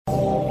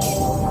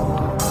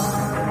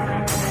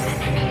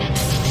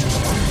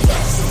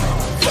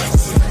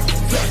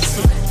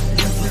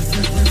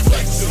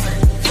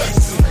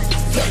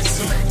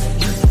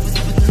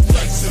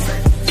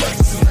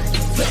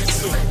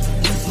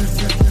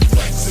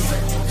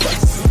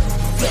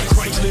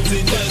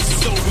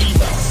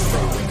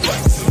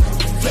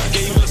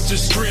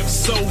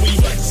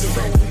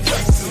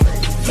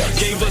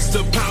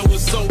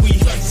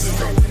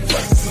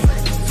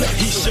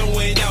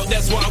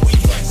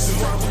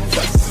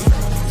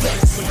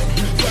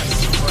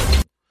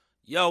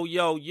Yo,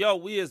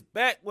 we is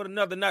back with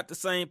another Not the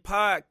Same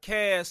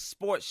podcast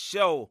sports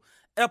show,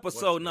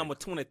 episode number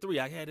 23.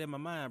 I had it in my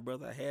mind,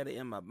 brother. I had it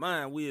in my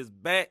mind. We is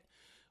back.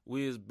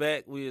 I'm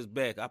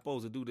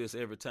supposed to do this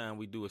every time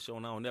we do a show,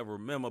 and I don't never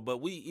remember,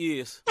 but we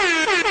is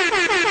back.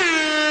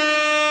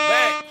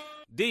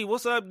 D,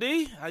 what's up,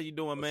 D? How you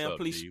doing, man?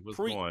 What's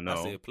going on?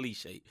 I said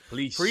appreciate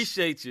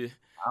you.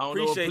 I don't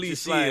know what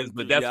police is,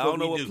 but that's what we do. I don't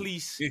know what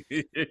police.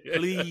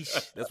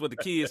 Please. That's what the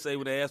kids say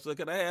when they ask,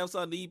 can I have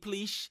something to eat,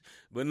 please?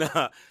 But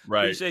nah,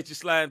 right. Appreciate you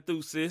sliding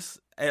through, sis,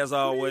 as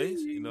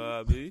always. You know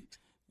what I mean?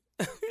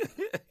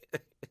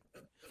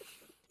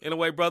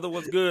 Anyway, brother,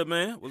 what's good,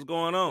 man? What's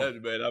going on? Hey,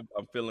 man,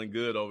 I'm feeling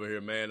good over here,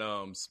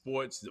 man.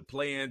 Sports, the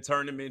play-in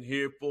tournament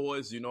here for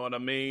us, you know what I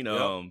mean?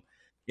 Yep.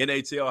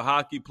 NHL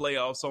hockey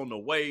playoffs on the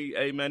way.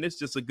 Hey, man, it's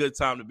just a good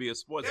time to be a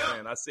sports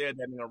fan. I said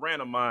that in a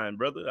random mind,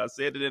 brother. I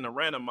said it in a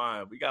random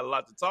mind. We got a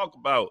lot to talk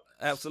about.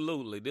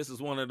 Absolutely. This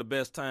is one of the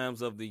best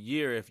times of the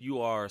year if you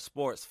are a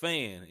sports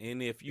fan.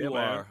 And if you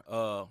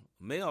are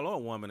male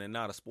or woman and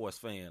not a sports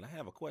fan, I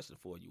have a question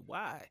for you.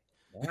 Why?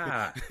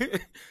 Wow.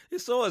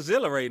 It's so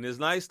exhilarating. It's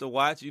nice to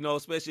watch, you know,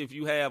 especially if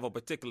you have a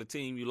particular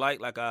team you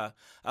like our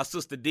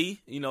sister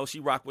D, you know, she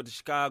rocked with the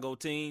Chicago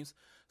teams.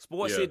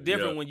 Sports hit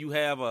different when you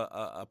have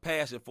a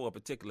passion for a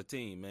particular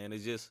team, man.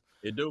 It's just,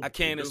 I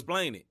can't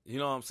explain it. You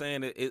know what I'm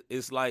saying?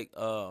 It's like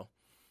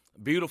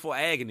beautiful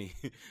agony,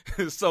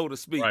 so to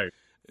speak. Right.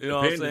 You know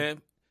what I'm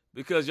saying?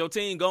 Because your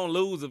team going to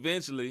lose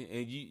eventually,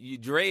 and you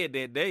dread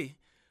that day,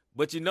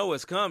 but you know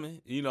it's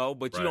coming, you know,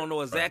 but you don't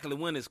know exactly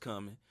when it's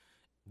coming.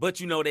 But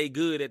you know they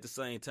good at the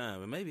same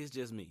time. And maybe it's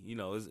just me. You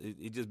know,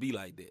 it just be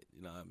like that.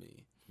 You know what I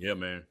mean? Yeah,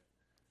 man.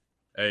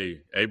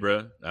 Hey,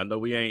 bro. I know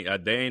we ain't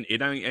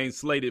ain't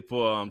slated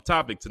for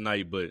topic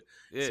tonight, but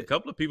it's a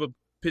couple of people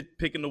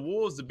picking the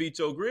Wolves to beat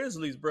your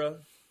Grizzlies, bro.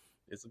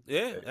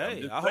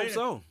 I hope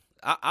so.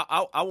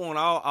 I want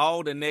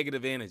all the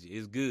negative energy.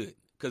 It's good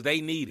because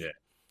they need it.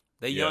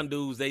 They young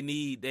dudes. They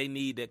need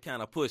that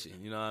kind of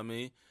pushing. You know what I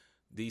mean?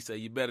 D say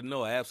you better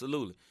know.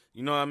 Absolutely.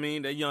 You know what I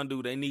mean? They young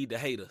dude. They need to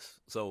hate us.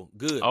 So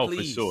good. Oh,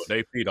 please, for sure.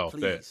 They feed off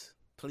that.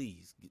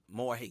 Please,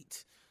 more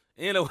hate.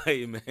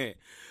 Anyway, man.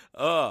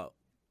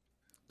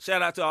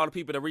 Shout out to all the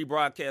people that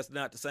rebroadcast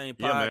Not the Same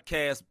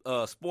podcast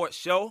sports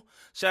show.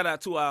 Shout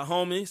out to our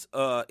homies,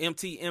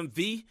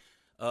 MTMV,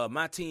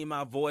 My Team,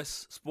 My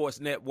Voice Sports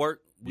Network.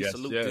 We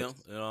salute them.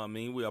 You know what I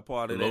mean? We are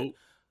part of that.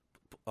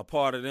 A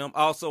part of them.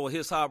 Also,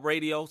 His Hop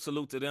Radio.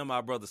 Salute to them,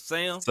 our brother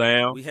Sam.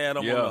 We had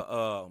him on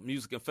the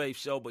Music and Faith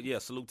show, but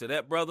salute to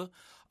that brother.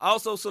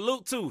 Also,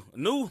 salute to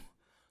new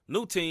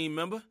team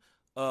member,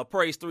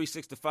 Praise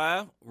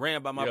 365,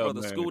 ran by my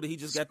brother Scooter. He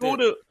just got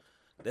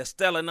that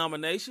stellar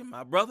nomination,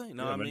 my brother. You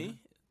know what I mean?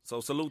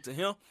 So salute to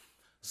him.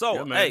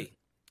 So, hey,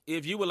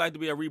 if you would like to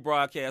be a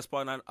rebroadcast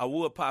partner, I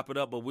would pop it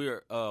up, but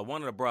we're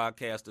one of the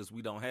broadcasters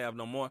we don't have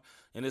no more,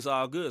 and it's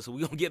all good. So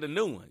we're going to get a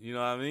new one. You know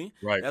what I mean?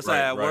 Right. That's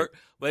how it works.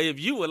 But if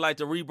you would like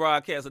to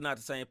rebroadcast or Not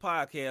the Same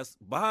podcast,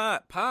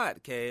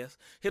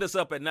 hit us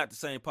up at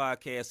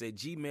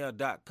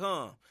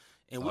notthesamepodcast@gmail.com,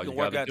 and we can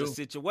work out the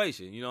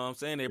situation. You know what I'm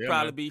saying? It'll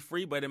probably be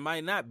free, but it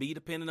might not be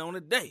depending on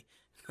the day.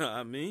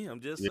 I mean,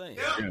 I'm just saying.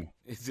 Yeah.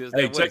 It's just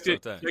check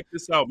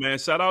this out, man.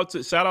 Shout out to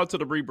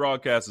the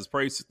rebroadcasters,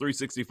 Praise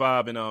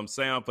 365 and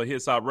Sam for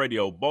His Hop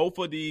Radio. Both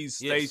of these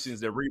stations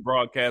that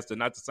rebroadcast and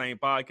Not the Same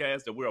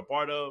podcast that we're a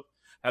part of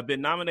have been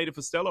nominated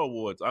for Stellar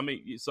Awards. I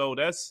mean, so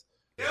that's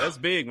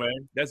big,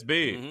 man. That's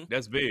big. Mm-hmm.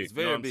 That's big. It's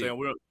very big. I'm saying?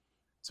 We're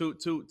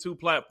two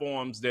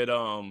platforms that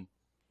are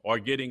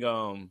getting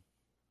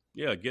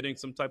getting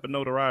some type of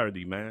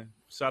notoriety, man.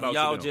 Shout out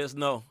y'all to them. Just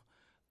know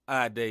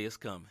our day is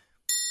coming.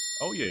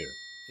 Oh yeah.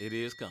 It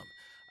is coming.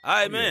 All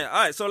right, man.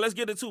 All right, so let's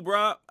get into it,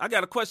 bro. I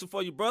got a question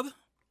for you, brother.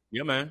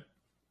 Yeah, man.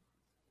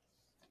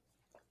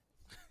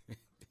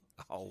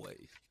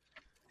 Always.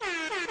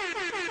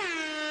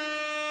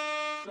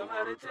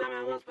 Somebody tell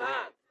me what's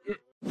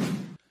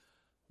poppin'.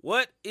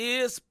 What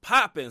is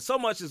popping? So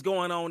much is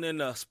going on in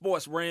the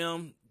sports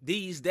realm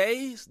these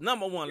days.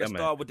 Number one, let's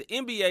start with the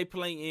NBA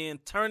play-in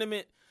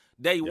tournament.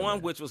 Day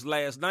one, which was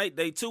last night.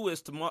 Day two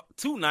is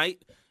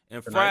tonight.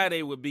 And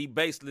Friday would be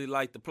basically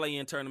like the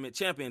play-in tournament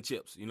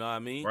championships. You know what I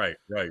mean? Right.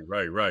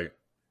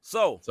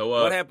 So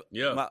what happened?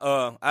 Yeah.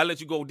 I'll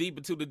let you go deep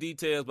into the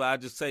details, but I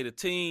just say the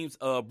teams.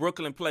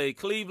 Brooklyn played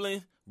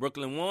Cleveland.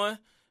 Brooklyn won.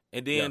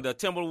 And then the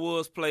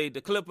Timberwolves played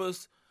the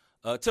Clippers.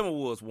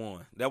 Timberwolves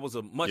won. That was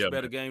a much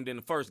better game than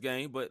the first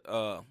game. But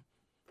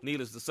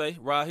needless to say,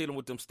 Rod, hit him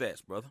with them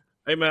stats, brother.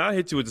 Hey, man, I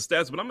hit you with the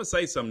stats, but I'm going to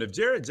say something. If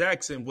Jared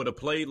Jackson would have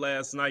played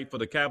last night for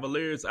the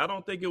Cavaliers, I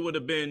don't think it would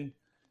have been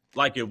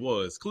like it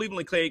was.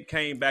 Cleveland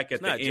came back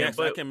at the end.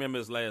 Jackson. I can't remember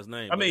his last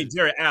name. I mean,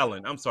 Jared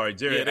Allen. I'm sorry,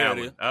 Jared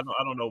Allen. I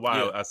don't know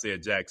why I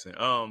said Jackson.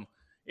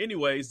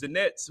 Anyways, the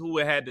Nets, who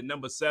had the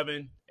number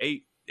 7,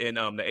 8, and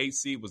the 8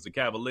 seed was the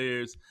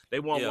Cavaliers. They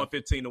won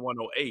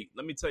 115-108.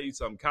 Let me tell you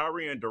something.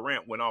 Kyrie and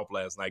Durant went off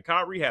last night.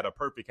 Kyrie had a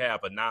perfect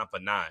half of 9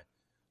 for 9.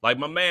 Like,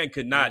 my man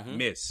could not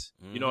miss.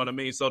 You know what I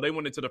mean? So they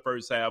went into the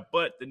first half,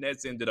 but the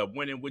Nets ended up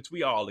winning, which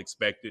we all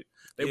expected.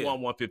 They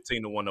won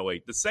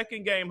 115-108. The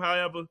second game,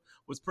 however,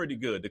 was pretty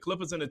good. The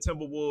Clippers and the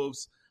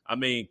Timberwolves, I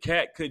mean,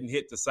 Cat couldn't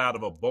hit the side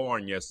of a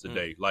barn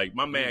yesterday. Like,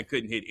 my man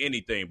couldn't hit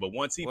anything. But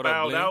once he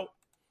fouled out,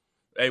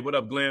 hey, what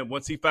up, Glenn?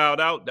 Once he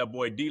fouled out, that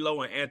boy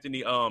D'Lo and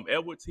Anthony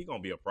Edwards, he going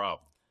to be a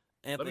problem.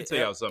 Let me tell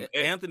y'all something.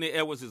 Anthony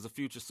Edwards is a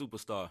future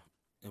superstar.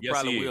 And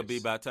probably will be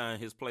by the time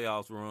his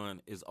playoffs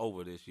run is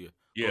over this year.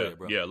 Yeah,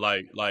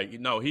 like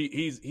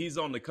he's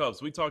on the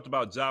cuffs. We talked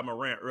about Ja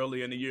Morant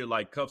earlier in the year,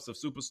 like cuffs of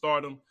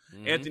superstardom.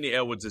 Anthony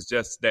Edwards is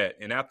just that.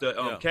 And after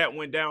Cat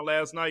went down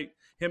last night,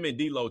 him and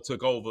D'Lo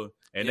took over,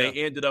 and they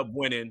ended up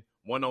winning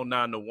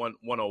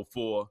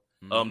 109-104.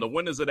 The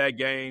winners of that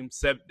game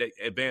they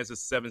advanced as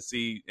 7th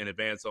seed and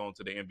advanced on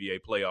to the NBA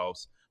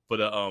playoffs for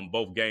the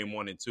both game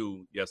 1 and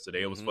 2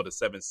 yesterday. It was for the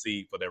 7th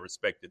seed for their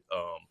respective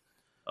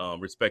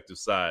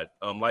side.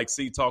 Like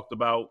C talked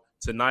about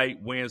tonight,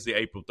 Wednesday,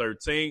 April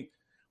 13th,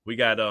 we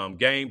got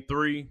game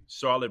 3,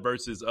 Charlotte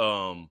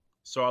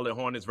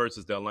Hornets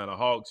versus the Atlanta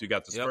Hawks. You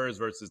got the Spurs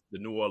versus the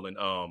New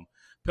Orleans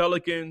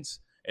Pelicans.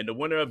 And the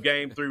winner of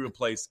game 3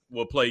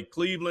 will play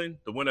Cleveland.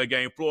 The winner of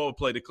game 4 will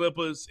play the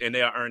Clippers, and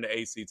they'll earn the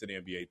AC to the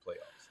NBA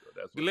playoffs. So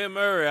that's Glenn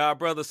Murray, our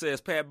brother,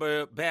 says, Pat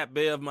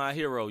Bev, my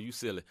hero. You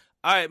silly.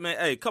 All right, man.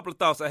 Hey, a couple of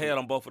thoughts I had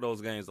on both of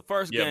those games. The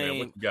first game, man,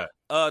 what you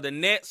got? The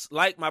Nets,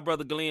 like my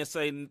brother Glenn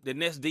said, the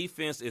Nets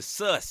defense is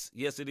sus.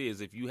 Yes, it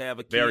is. If you have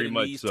a kid in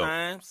these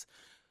times,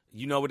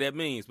 you know what that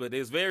means. But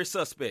it's very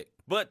suspect.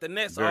 But the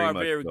Nets are a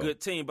very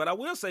good team. But I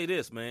will say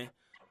this, man.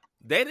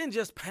 They didn't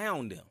just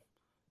pound them.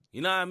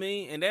 You know what I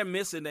mean? And they're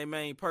missing their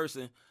main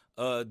person,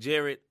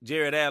 Jared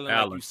Allen,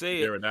 like you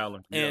said. Jared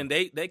Allen. Yeah. And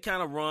they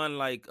kind of run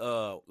like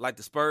the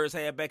Spurs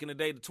had back in the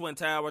day, the Twin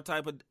Tower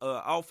type of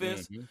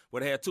offense,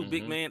 where they had two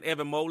big men.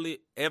 Evan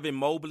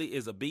Mobley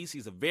is a beast.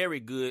 He's a very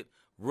good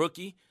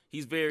rookie.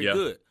 He's very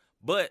good.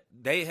 But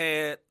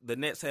the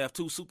Nets have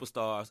 2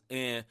 superstars.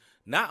 And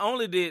not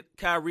only did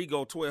Kyrie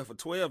go 12 for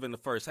 12 in the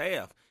first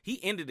half,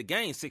 he ended the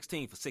game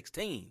 16 for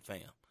 16, fam.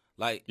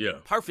 Like,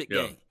 perfect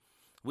game.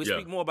 We'll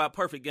speak more about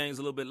perfect games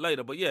a little bit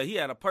later. But, he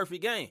had a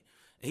perfect game.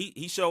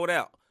 He showed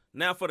out.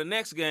 Now, for the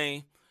next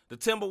game, the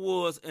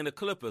Timberwolves and the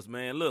Clippers,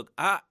 man, look,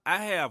 I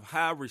have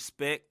high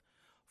respect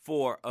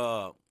for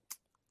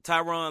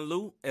Tyronn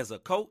Lue as a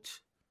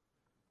coach,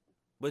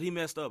 but he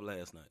messed up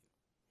last night.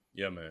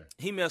 Yeah, man.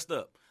 He messed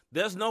up.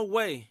 There's no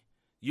way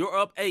you're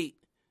up 8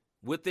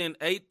 within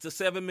 8 to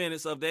 7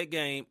 minutes of that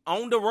game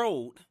on the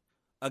road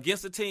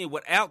against a team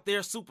without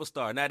their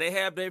superstar. Now, they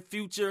have their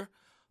future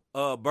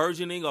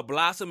burgeoning or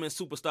blossoming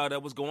superstar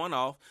that was going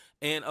off,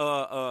 and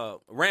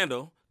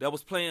Randall that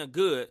was playing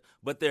good,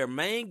 but their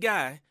main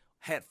guy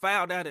had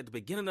fouled out at the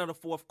beginning of the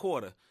fourth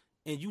quarter,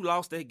 and you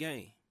lost that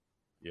game.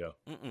 Yeah.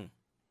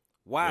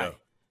 Why?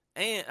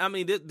 Yeah. And, I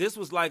mean, this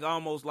was like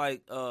almost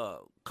like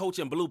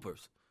coaching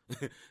bloopers.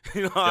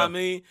 You know what I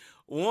mean?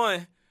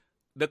 One,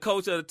 the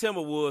coach of the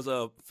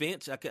Timberwolves,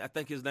 Finch, I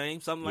think his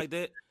name, something like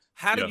that.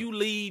 How do you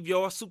leave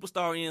your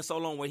superstar in so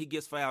long where he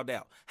gets fouled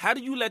out? How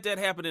do you let that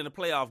happen in a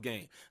playoff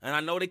game? And I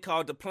know they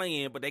called it the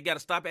play-in, but they got to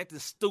stop acting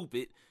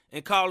stupid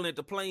and calling it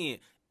the play-in.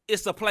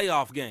 It's a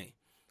playoff game.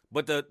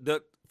 But for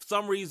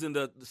some reason,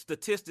 the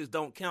statistics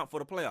don't count for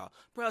the playoff.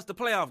 Bro, it's the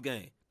playoff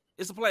game.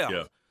 It's a playoff.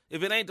 Yeah.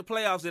 If it ain't the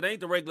playoffs, it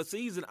ain't the regular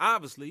season.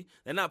 Obviously,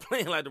 they're not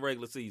playing like the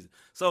regular season.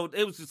 So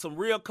it was just some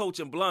real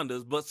coaching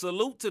blunders, but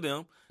salute to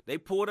them. They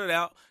pulled it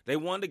out. They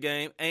won the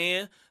game.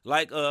 And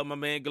like my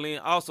man Glenn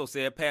also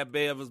said, Pat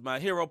Bev is my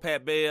hero.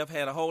 Pat Bev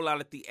had a whole lot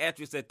of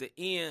theatrics at the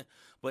end,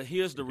 but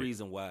here's the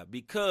reason why.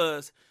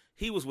 Because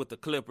he was with the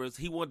Clippers.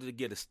 He wanted to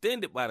get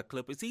extended by the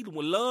Clippers. He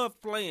would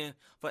love playing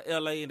for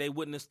L.A., and they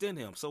wouldn't extend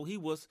him. So he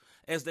was,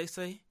 as they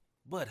say,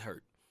 butthurt.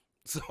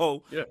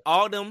 So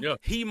all them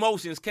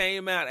emotions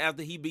came out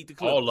after he beat the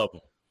Clippers. All of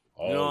them.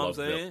 You know what I'm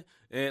saying?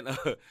 And,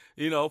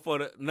 for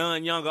the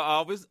non-younger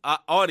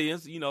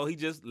audience, he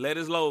just let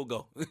his load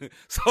go,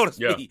 so to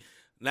speak. Yeah.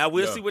 Now,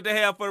 we'll see what they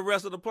have for the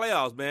rest of the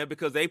playoffs, man,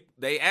 because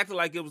they acted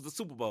like it was the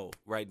Super Bowl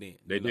right then.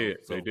 They did.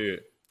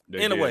 They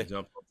anyway, did.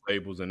 Jumped on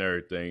tables and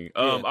everything.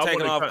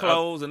 Taking off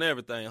clothes and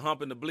everything,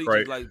 humping the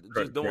bleachers,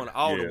 just doing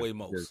all the way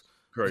most.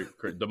 Great.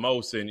 The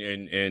most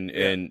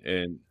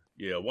and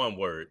one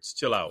word.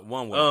 Chill out.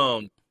 One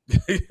word.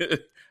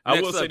 I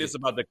will say this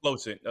about the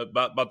coaching,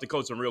 about the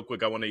coaching real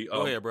quick. I want to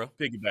go ahead, bro.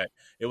 Piggyback.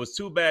 It was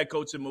 2 bad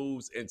coaching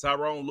moves, and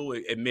Tyronn Lue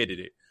admitted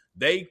it.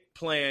 They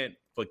planned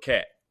for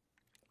Cat.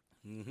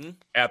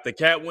 After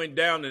Cat went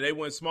down and they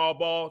went small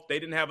ball, they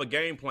didn't have a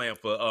game plan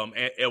for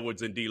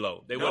Edwards and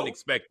D'Lo. They wasn't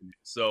expecting it.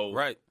 So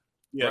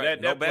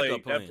that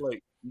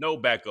play, no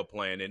backup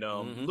plan,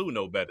 and Lue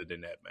know better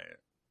than that, man.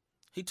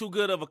 He too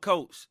good of a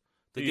coach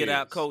to get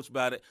out coached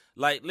by it.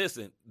 Like,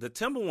 listen, the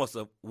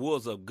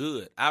Timberwolves are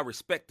good. I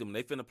respect them.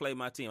 They finna play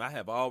my team. I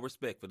have all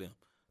respect for them.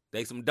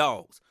 They some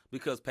dogs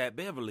because Pat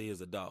Beverly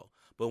is a dog.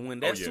 But when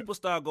that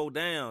superstar go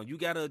down, you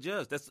got to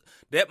adjust.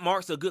 That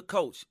marks a good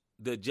coach,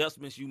 the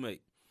adjustments you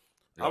make.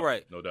 All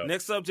right. No doubt.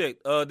 Next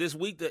subject. This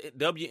week, the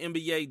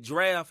WNBA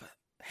draft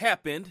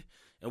happened,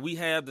 and we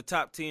have the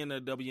top 10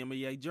 of the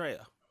WNBA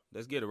draft.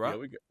 Let's get it, right?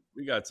 Yeah,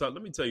 we got to talk.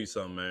 Let me tell you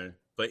something, man.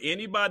 For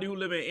anybody who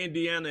live in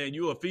Indiana and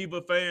you a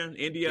Fever fan,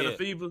 Indiana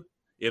Fever,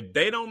 if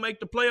they don't make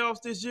the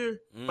playoffs this year,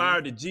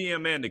 fire the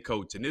GM and the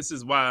coach. And this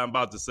is why I'm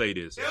about to say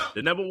this. Yeah.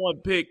 The number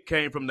 1 pick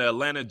came from the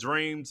Atlanta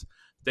Dreams.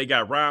 They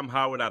got Rhyme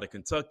Howard out of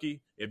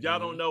Kentucky. If y'all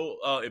don't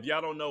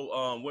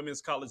know,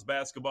 women's college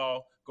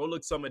basketball, go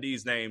look some of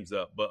these names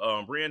up. But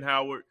Rhyne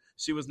Howard,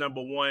 she was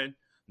number 1.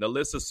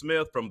 NaLyssa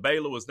Smith from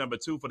Baylor was number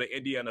 2 for the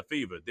Indiana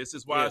Fever. This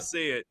is why I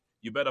said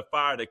you better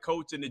fire the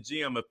coach and the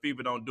GM if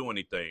Fever don't do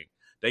anything.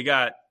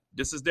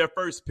 This is their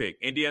first pick.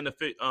 Indiana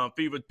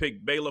Fever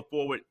picked Baylor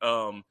forward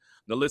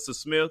NaLyssa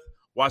Smith.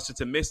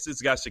 Washington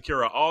Mystics got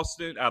Shakira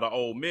Austin out of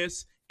Ole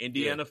Miss.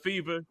 Indiana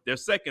Fever, their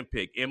second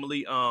pick.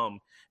 Emily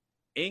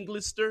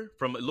Englister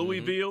from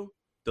Louisville.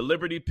 The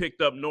Liberty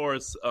picked up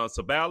Norris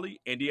Sabali.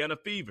 Indiana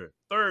Fever,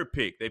 third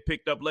pick. They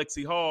picked up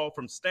Lexi Hall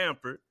from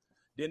Stanford.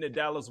 Then the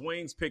Dallas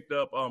Wings picked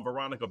up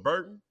Veronica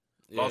Burton.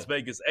 Las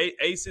Vegas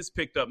Aces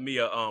picked up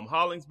Mia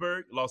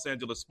Hollingsburg. Los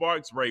Angeles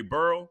Sparks, Ray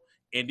Burrow.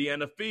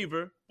 Indiana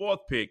Fever,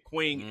 fourth pick,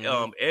 Queen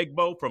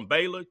Egbo from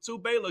Baylor. 2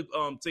 Baylor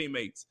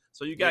teammates.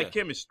 So you got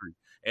chemistry.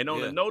 And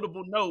on a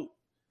notable note,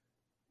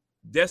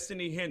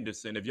 Destiny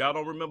Henderson. If y'all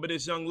don't remember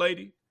this young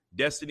lady,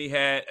 Destiny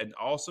had an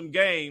awesome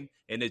game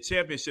in the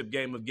championship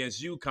game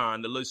against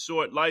UConn, the little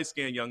short,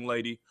 light-skinned young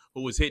lady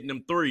who was hitting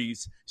them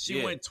threes.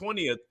 She went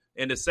 20th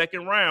in the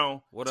second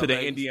round to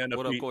the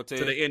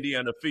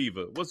Indiana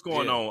Fever. What's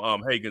going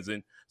on, Higgins?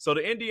 And so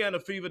the Indiana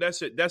Fever,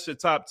 that's your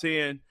top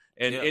 10.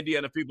 And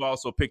Indiana Fever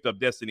also picked up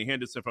Destiny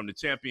Henderson from the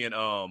champion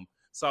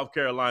South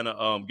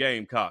Carolina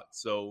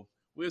Gamecocks. So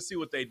we'll see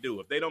what they do.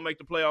 If they don't make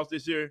the playoffs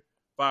this year,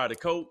 fire the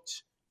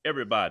coach,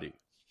 everybody.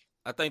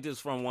 I think this is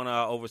from one of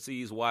our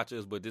overseas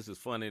watchers, but this is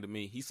funny to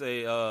me. He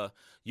say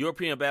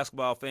European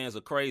basketball fans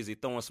are crazy,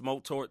 throwing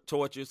smoke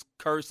torches,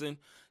 cursing,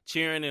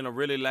 cheering in a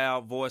really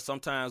loud voice,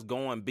 sometimes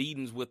going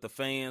beatings with the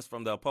fans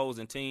from the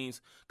opposing teams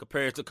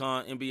compared to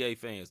NBA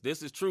fans.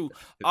 This is true.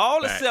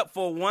 All except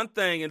for one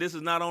thing, and this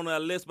is not on our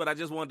list, but I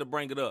just wanted to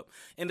bring it up.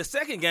 In the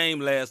second game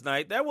last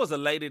night, there was a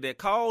lady that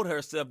called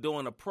herself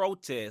doing a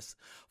protest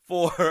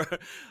for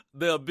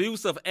the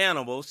abuse of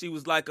animals. She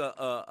was like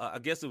I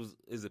guess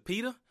is it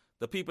PETA?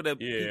 The people that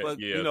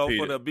PETA,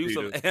 for the abuse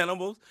of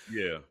animals.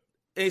 Yeah.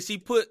 And she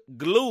put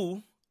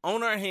glue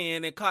on her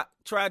hand and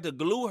tried to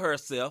glue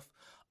herself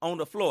on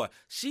the floor.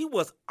 She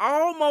was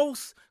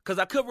almost, because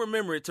I couldn't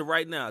remember it to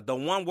right now, the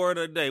one word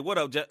of the day. What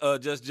up,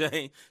 Just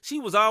Jane? She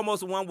was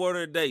almost one word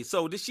of the day.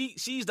 So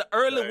she's the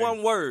early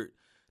one word.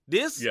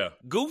 This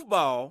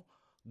goofball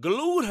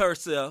glued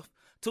herself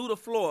to the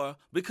floor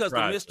because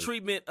of the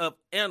mistreatment of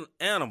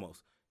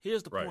animals.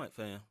 Here's the point,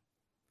 fam.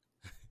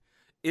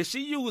 If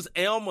she used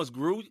Elmer's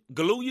glue,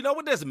 you know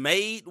what that's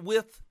made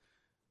with?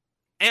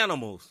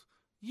 Animals.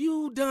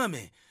 You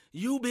dummy.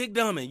 You big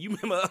dummy. You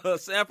remember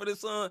Sanford and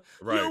Son?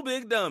 Right. You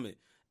big dummy.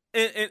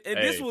 And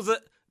this was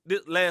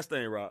this last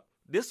thing, Rob.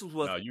 This was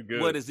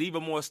what is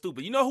even more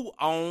stupid. You know who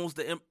owns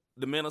the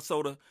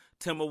Minnesota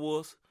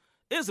Timberwolves?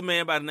 It's a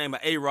man by the name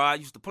of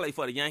A-Rod. Used to play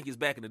for the Yankees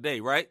back in the day,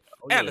 right?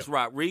 Alex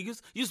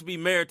Rodriguez. Used to be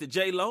married to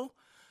J-Lo.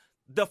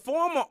 The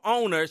former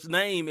owner's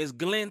name is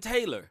Glenn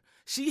Taylor.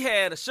 She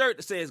had a shirt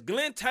that says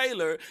Glenn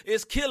Taylor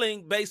is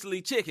killing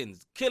basically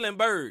chickens, killing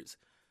birds.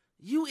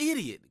 You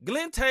idiot.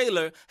 Glenn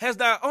Taylor has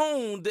now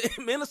owned the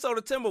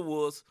Minnesota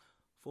Timberwolves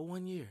for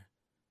 1 year.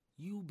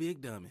 You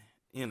big dummy.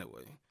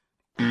 Anyway,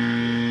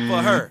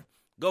 for her.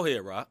 Go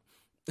ahead, Rob.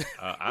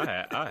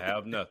 I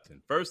have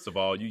nothing. First of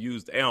all, you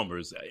used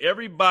Elmer's.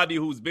 Everybody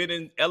who's been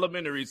in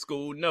elementary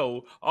school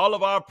know all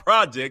of our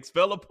projects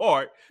fell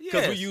apart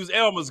because we used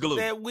Elmer's glue.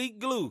 That weak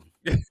glue.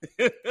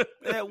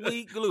 That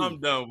weak glue.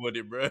 I'm done with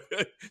it, bro.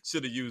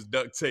 Should have used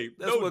duct tape.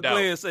 That's what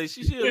Glenn say.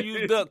 She should have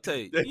used duct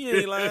tape. You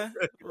ain't lying.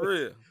 For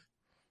real.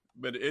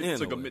 But it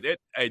took a minute.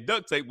 Hey,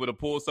 duct tape would have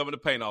pulled some of the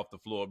paint off the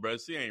floor, bro.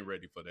 She ain't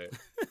ready for that.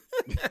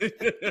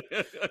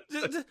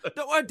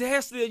 The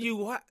audacity of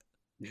you.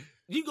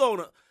 You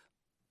gonna...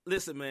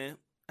 Listen, man.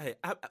 Hey,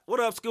 what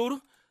up, Scooter?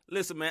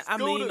 Listen, man.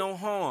 Scooter. I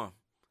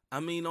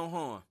mean no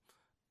harm.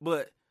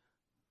 But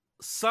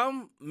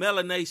some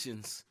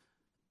melanations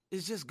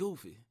is just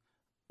goofy.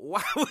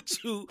 Why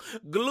would you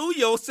glue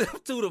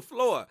yourself to the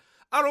floor?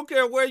 I don't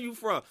care where you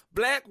from.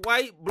 Black,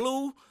 white,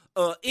 blue,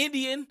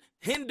 Indian,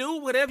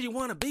 Hindu, whatever you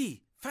want to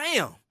be.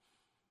 Fam.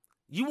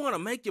 You want to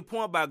make your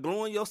point by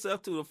gluing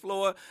yourself to the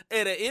floor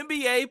at an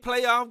NBA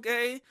playoff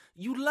game?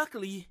 You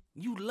lucky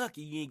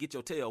you ain't get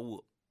your tail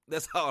whooped.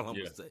 That's all I'm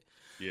gonna say.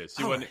 Yeah,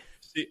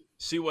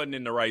 she wasn't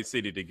in the right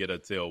city to get her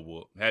tail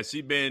whooped. Has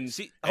she been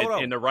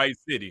in the right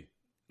city?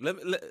 Let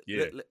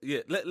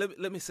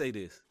me say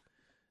this.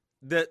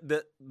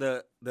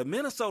 The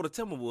Minnesota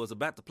Timberwolves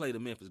about to play the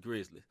Memphis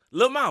Grizzlies.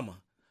 Lil'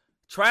 mama,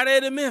 try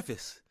that in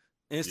Memphis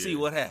and see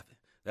what happens.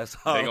 That's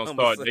all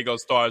They're gonna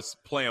start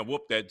playing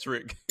whoop that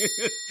trick.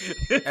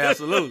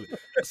 Absolutely.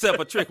 Except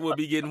for Trick will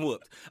be getting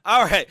whooped.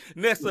 All right.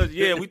 Next up,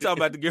 we talking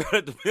about the girl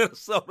at the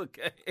Minnesota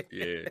game.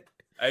 Yeah.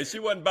 Hey, she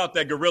wasn't about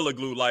that Gorilla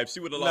Glue life. She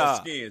would have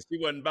lost skin. She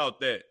wasn't about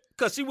that.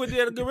 Because she went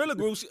there to Gorilla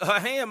Group. Her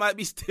hand might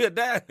be still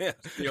down there.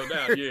 Still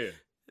down, yeah.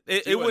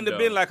 It wouldn't have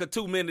been like a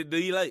 2-minute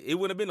delay. It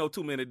wouldn't have been no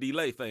 2-minute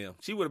delay, fam.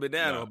 She would have been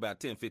down in about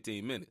 10,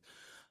 15 minutes.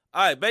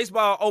 All right,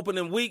 baseball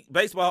opening week.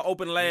 Baseball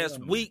opened last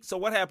week. So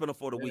what happened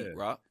for the week,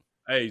 Rob?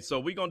 Hey,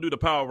 so we're going to do the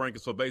power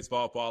rankings for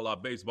baseball for all our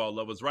baseball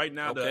lovers. Right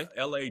now, the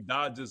LA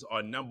Dodgers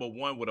are number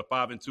 1 with a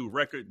 5-2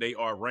 record. They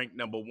are ranked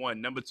number 1.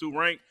 Number 2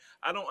 ranked,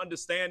 I don't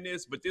understand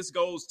this, but this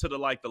goes to the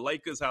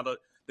Lakers, how the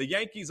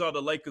Yankees are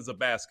the Lakers of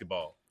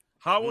basketball.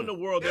 How in the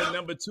world they're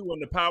number 2 on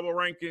the power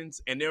rankings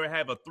and they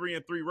have a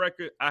 3-3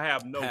 record? I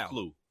have no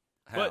clue.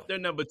 But they're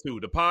number 2.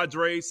 The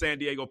Padres, San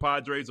Diego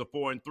Padres are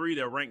 4-3.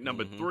 They're ranked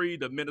number 3.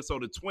 The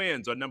Minnesota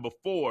Twins are number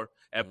 4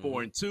 at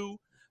 4-2.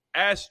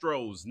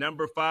 Astros,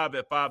 number 5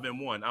 at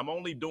 5-1. I'm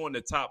only doing the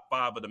top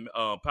 5 of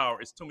the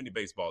power. It's too many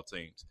baseball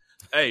teams.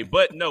 Hey,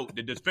 but note,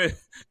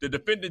 the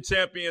defending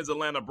champions,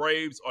 Atlanta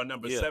Braves, are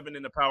number 7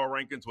 in the power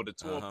rankings with a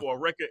 2-4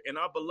 record. And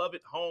our beloved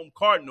home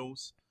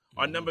Cardinals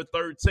are number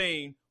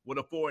 13 with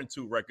a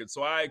 4-2 record.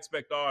 So I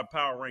expect our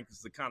power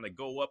rankings to kind of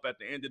go up at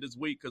the end of this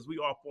week because we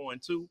are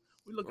 4-2.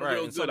 We looking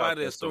real good.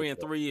 Somebody that's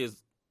 3-3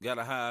 is got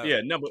a high.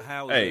 Yeah, number.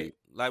 Hey,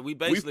 like we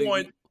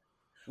basically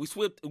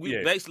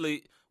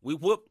we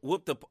whooped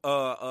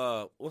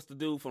the what's the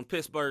dude from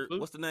Pittsburgh?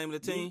 What's the name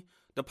of the team?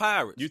 The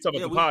Pirates. You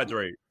talking about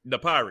the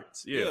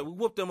Pirates? Yeah, we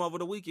whooped them over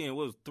the weekend.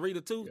 What was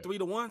 3-2,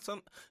 3-1?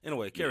 Something.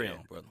 Anyway, carry on,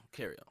 brother.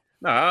 Carry on.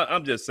 Nah,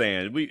 I'm just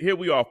saying.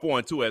 We are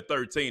 4-2 at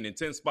 13, and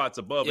 10 spots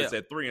above us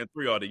at 3-3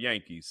 are the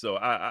Yankees. So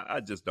I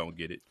just don't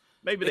get it.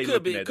 Maybe they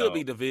could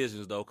be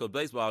divisions though, because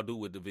baseball do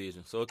with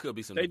divisions, so it could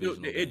be some. They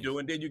do,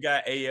 and then you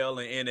got AL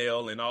and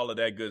NL and all of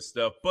that good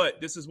stuff.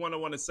 But this is one I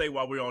want to say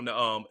while we're on the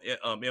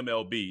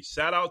MLB.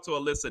 Shout out to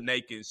Alyssa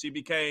Naken. She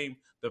became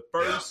the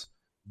first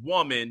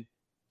woman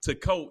to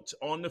coach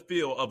on the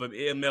field of an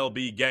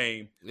MLB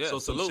game. Yeah, so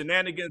some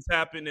shenanigans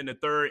happened in the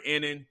third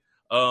inning,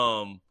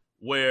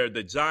 where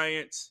the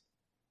Giants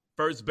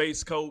first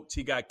base coach,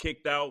 he got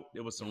kicked out.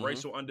 There was some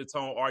racial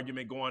undertone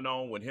argument going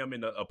on with him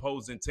and the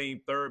opposing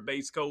team third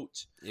base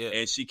coach. Yeah.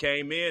 And she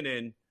came in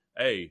and,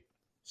 hey,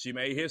 she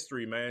made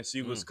history, man.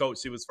 She was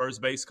coach. She was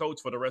first base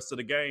coach for the rest of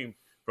the game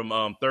from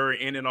third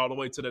inning all the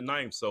way to the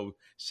ninth. So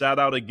shout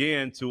out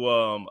again to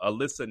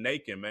Alyssa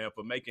Naken, man,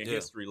 for making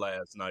history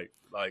last night.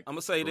 Like, I'm going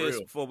to say this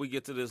before we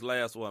get to this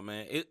last one,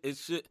 man. It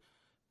should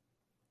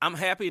 – I'm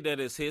happy that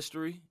it's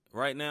history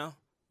right now,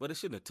 but it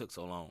shouldn't have took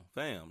so long.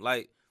 Fam,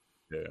 like –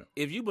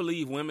 if you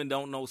believe women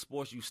don't know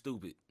sports, you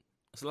stupid.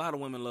 There's a lot of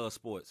women love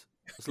sports.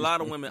 There's a lot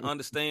of women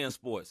understand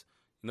sports.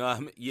 You know what I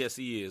mean? Yes,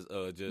 he is,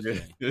 Judge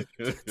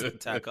James.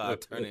 Taco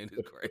attorney is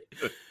great.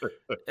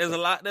 There's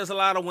a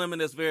lot of women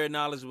that's very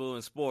knowledgeable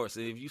in sports.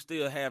 And if you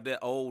still have that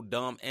old,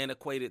 dumb,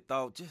 antiquated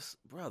thought, just,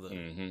 brother,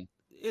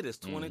 it is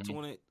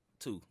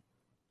 2022.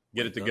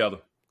 Get it together.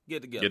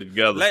 Get it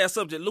together. Last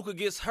subject, Luka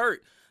gets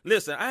hurt.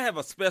 Listen, I have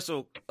a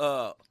special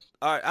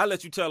all right, I'll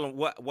let you tell them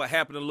what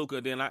happened to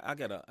Luka, then I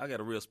got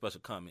a real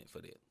special comment for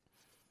that.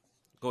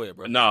 Go ahead,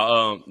 bro.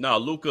 No,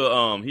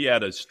 Luka, he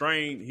had a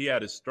strain,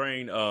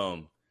 I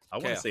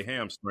want to say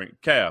hamstring,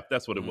 calf.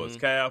 That's what it was,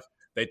 calf.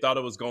 They thought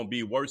it was going to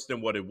be worse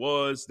than what it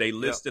was. They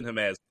listed him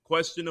as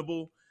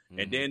questionable,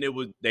 and then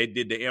they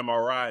did the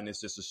MRI, and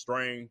it's just a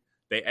strain.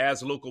 They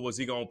asked Luka, was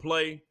he going to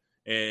play?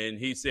 And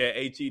he said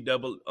HE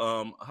double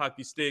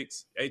hockey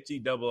sticks, HE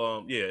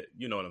double yeah,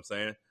 you know what I'm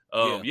saying.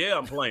 Yeah,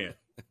 I'm playing.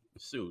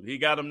 Shoot, he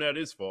got him there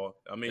this far.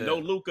 I mean, no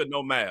Luka,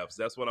 no Mavs.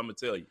 That's what I'm gonna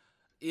tell you.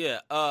 Yeah,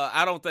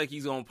 I don't think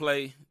he's gonna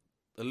play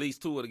at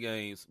least 2 of the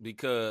games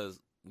because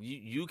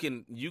you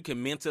can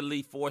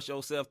mentally force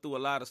yourself through a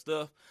lot of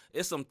stuff.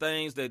 It's some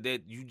things that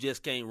you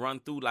just can't run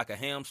through like a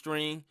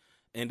hamstring,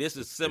 and this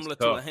is similar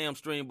to a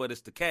hamstring, but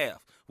it's the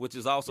calf, which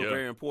is also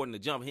very important to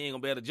jump. He ain't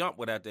gonna be able to jump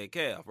without that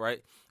calf,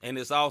 right? And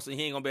it's also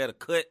he ain't gonna be able to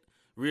cut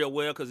real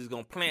well because he's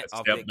gonna plant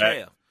off that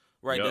calf,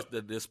 right?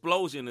 Yep. The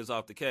explosion is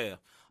off the calf.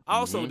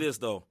 Also, this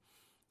though.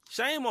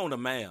 Shame on the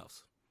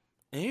Mavs.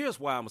 And here's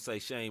why I'm going to say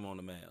shame on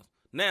the Mavs.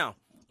 Now,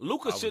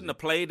 Luka shouldn't have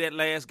played that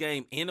last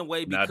game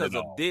anyway because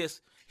of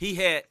this. He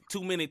had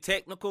too many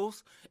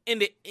technicals,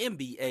 and the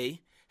NBA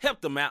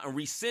helped him out and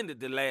rescinded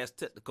the last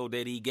technical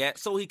that he got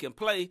so he can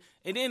play,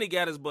 and then he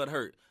got his butt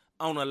hurt.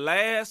 On the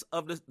last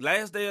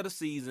day of the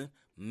season,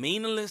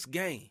 meaningless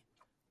game.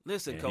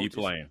 Listen,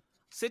 coaches,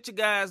 sit your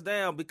guys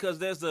down because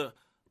there's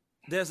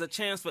a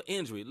chance for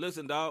injury.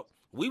 Listen, dog.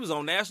 We was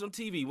on national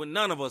TV when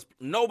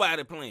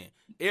nobody playing.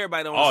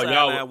 Everybody on the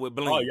sideline with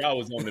blinging. Oh, y'all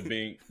was on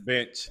the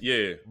bench,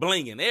 yeah.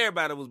 Blinging.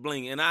 Everybody was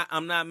blinging. And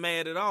I'm not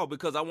mad at all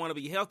because I want to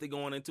be healthy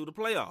going into the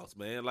playoffs,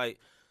 man. Like,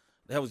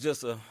 that was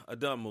just a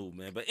dumb move,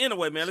 man. But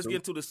anyway, man, let's get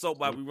into the soap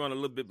while we run a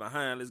little bit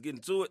behind. Let's get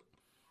into it.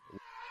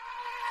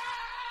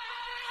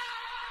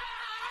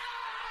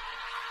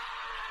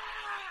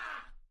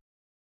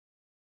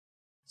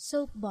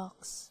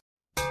 Soapbox.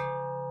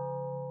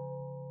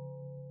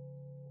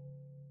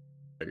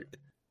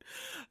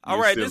 All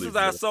right, this is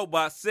our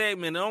soapbox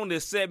segment. And on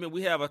this segment,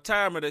 we have a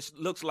timer that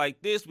looks like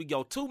this. We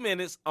go 2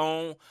 minutes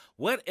on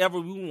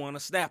whatever we want to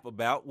snap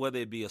about, whether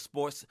it be a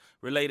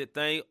sports-related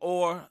thing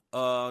or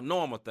a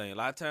normal thing. A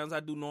lot of times I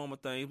do normal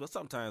things, but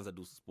sometimes I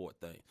do some sport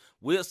things.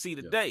 We'll see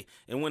today.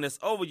 Yeah. And when it's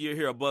over, you'll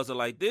hear a buzzer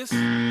like this.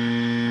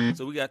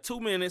 So we got 2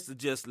 minutes to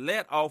just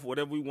let off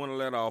whatever we want to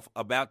let off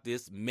about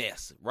this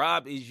mess.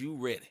 Rob, is you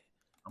ready?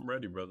 I'm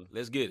ready, brother.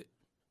 Let's get it.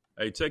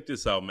 Hey, check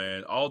this out,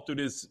 man.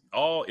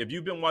 If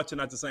you've been watching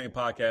Not the Same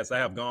podcast, I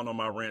have gone on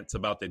my rants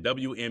about the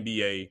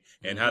WNBA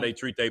and how they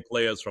treat their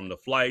players, from the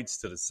flights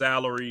to the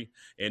salary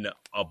and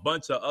a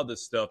bunch of other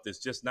stuff that's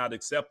just not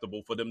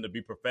acceptable for them to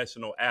be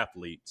professional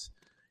athletes.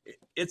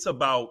 It's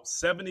about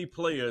 70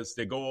 players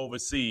that go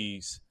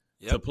overseas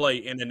to play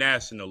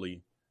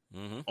internationally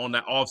on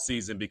the off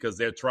season because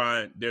they're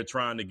trying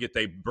to get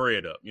their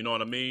bread up. You know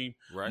what I mean?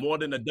 Right. More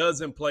than a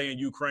dozen play in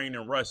Ukraine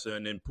and Russia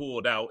and then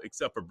pulled out,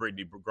 except for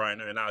Brittany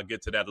Griner, and I'll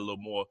get to that a little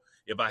more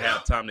if I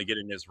have time to get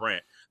in this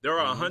rant. There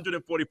are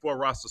 144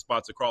 roster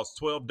spots across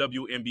 12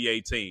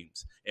 WNBA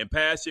teams. In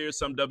past years,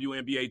 some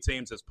WNBA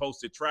teams has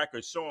posted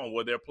trackers showing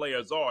where their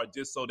players are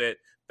just so that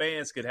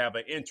fans could have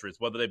an interest,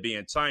 whether they be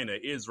in China,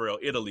 Israel,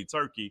 Italy,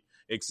 Turkey,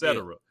 etc.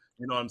 Yeah.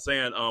 You know what I'm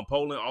saying?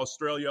 Poland,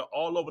 Australia,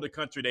 all over the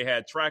country, they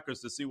had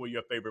trackers to see where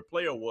your favorite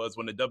player was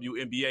when the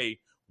WNBA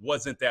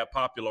wasn't that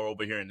popular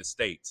over here in the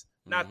States.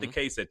 Not the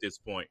case at this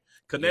point.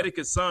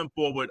 Connecticut Sun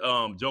forward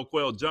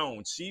Joquel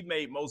Jones, she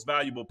made most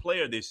valuable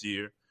player this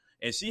year,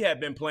 and she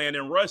had been playing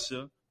in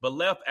Russia but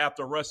left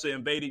after Russia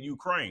invaded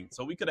Ukraine.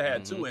 So we could have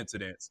had two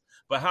incidents.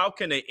 But how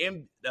can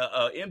an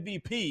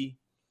MVP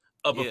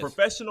of a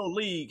professional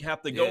league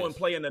have to go and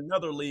play in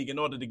another league in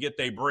order to get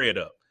their bread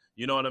up?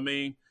 You know what I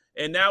mean?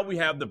 And now we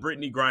have the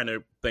Brittany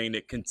Griner thing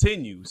that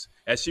continues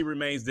as she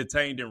remains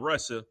detained in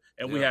Russia,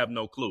 and we have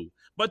no clue.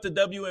 But the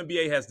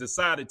WNBA has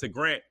decided to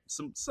grant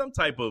some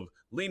type of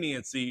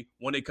leniency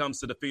when it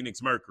comes to the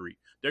Phoenix Mercury.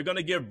 They're going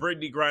to give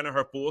Brittany Griner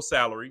her full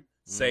salary,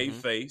 save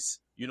face,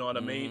 you know what I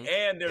mean?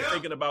 And they're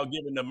thinking about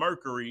giving the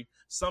Mercury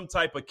some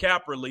type of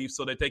cap relief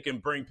so that they can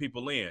bring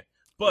people in.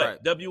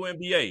 But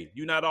WNBA,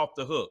 you're not off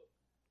the hook.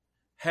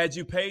 Had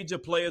you paid your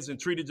players and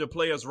treated your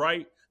players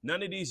right,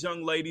 none of these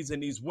young ladies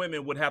and these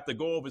women would have to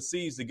go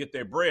overseas to get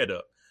their bread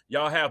up.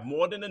 Y'all have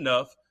more than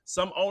enough.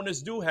 Some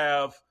owners do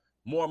have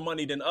more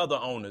money than other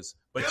owners,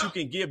 but you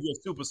can give your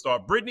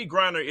superstar. Brittany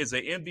Griner is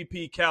an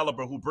MVP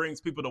caliber who brings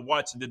people to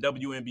watch the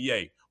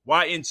WNBA.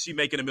 Why isn't she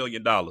making $1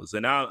 million?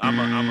 And I'm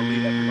going to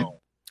leave that alone.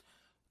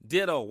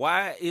 Ditto.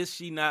 Why is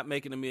she not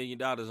making $1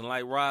 million? And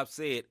like Rob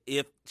said,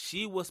 if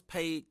she was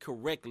paid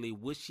correctly,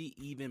 would she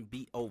even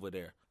be over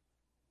there?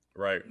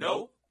 Right.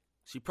 No.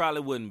 She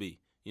probably wouldn't be.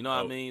 You know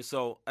what I mean?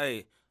 So,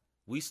 hey,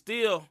 we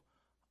still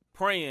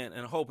praying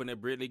and hoping that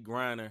Brittany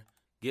Griner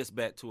gets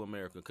back to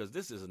America, because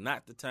this is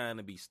not the time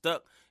to be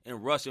stuck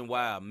in Russia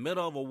while the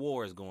middle of a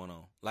war is going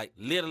on. Like,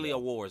 literally a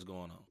war is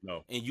going on.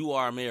 No. And you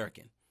are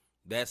American.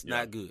 That's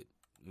not good.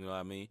 You know what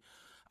I mean?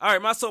 All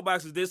right, my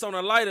soapbox is this. On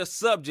a lighter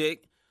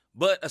subject,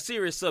 but a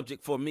serious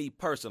subject for me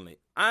personally.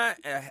 I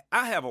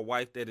have a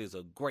wife that is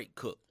a great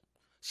cook.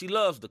 She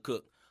loves to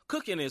cook.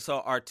 Cooking is her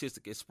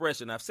artistic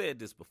expression. I've said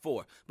this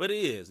before, but it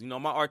is. You know,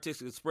 my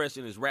artistic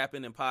expression is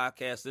rapping and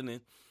podcasting, and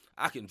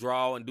I can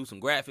draw and do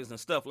some graphics and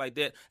stuff like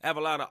that. I have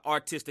a lot of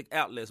artistic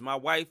outlets. My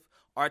wife's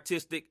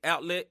artistic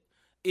outlet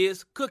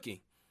is cooking.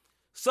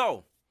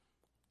 So,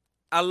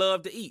 I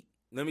love to eat.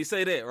 Let me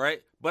say that,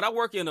 right? But I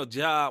work in a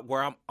job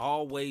where I'm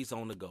always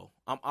on the go.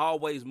 I'm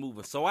always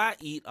moving. So I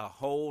eat a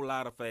whole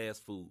lot of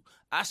fast food.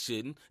 I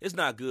shouldn't. It's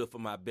not good for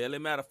my belly.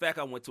 Matter of fact,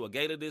 I went to a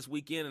Gator this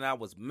weekend and I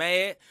was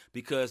mad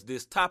because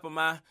this top of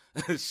my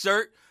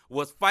shirt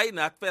was fighting.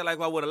 I felt like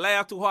if I would have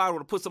laughed too hard, I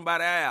would have put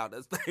somebody out.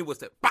 This thing was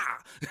that, bah!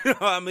 You know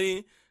what I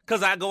mean?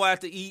 Because I go out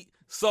to eat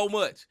so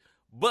much.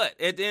 But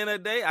at the end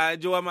of the day, I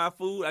enjoy my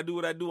food. I do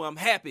what I do. I'm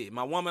happy.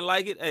 My woman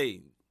like it. Hey,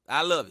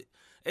 I love it.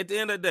 At the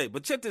end of the day.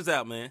 But check this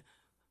out, man.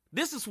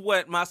 This is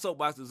what my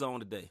soapbox is on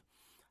today.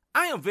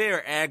 I am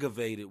very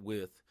aggravated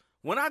with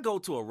when I go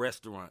to a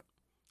restaurant,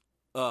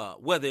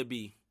 whether it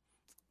be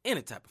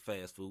any type of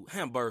fast food,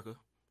 hamburger,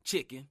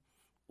 chicken,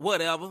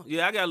 whatever.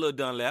 Yeah, I got a little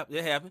Dunlap.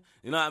 It happened.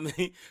 You know what I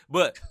mean?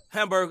 But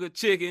hamburger,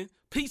 chicken,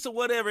 pizza,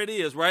 whatever it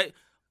is, right?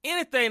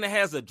 Anything that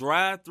has a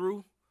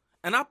drive-through,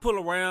 and I pull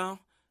around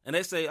and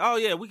they say, oh,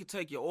 yeah, we can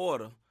take your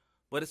order,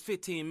 but it's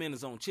 15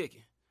 minutes on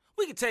chicken.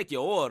 We can take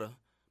your order,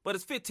 but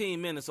it's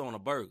 15 minutes on a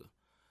burger.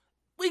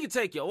 We can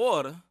take your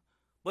order,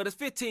 but it's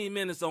 15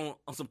 minutes on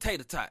some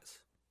tater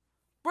tots.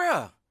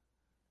 Bruh,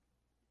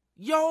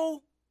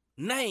 your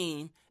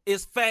name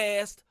is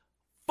fast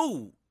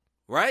food,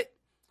 right?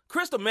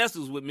 Crystal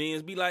messes with me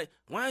and be like,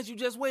 why don't you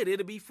just wait?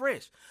 It'll be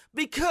fresh.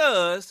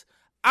 Because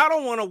I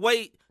don't want to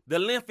wait the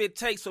length it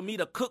takes for me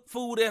to cook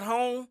food at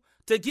home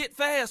to get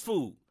fast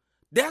food.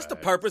 That's the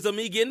purpose of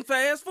me getting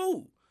fast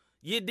food.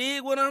 You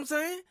dig what I'm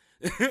saying?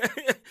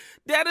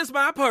 That is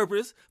my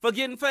purpose for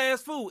getting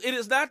fast food. It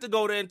is not to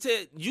go there and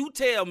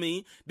tell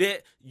me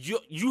that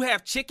you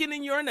have chicken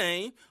in your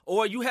name,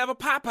 or you have a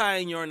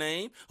Popeye in your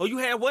name, or you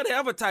have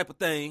whatever type of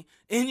thing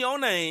in your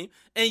name,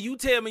 and you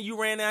tell me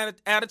you ran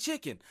out of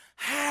chicken.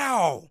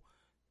 How?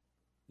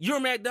 You're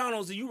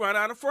McDonald's and you run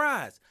out of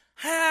fries.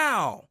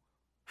 How?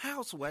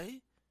 How,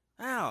 Sway?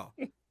 How?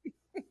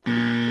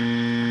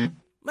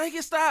 Make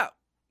it stop.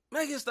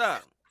 Make it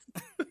stop.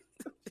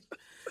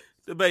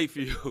 Debate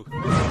Fuel.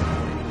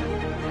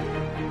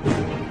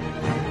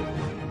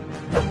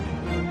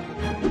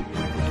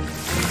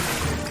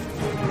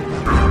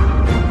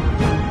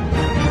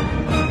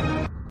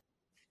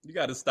 You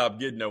got to stop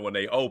getting there when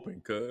they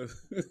open,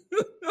 cuz.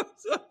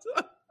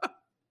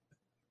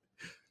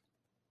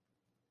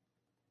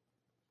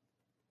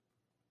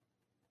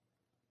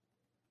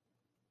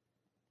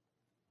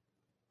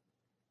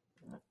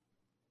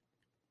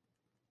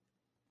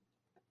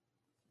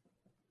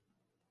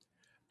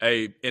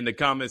 Hey, in the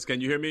comments,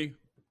 can you hear me?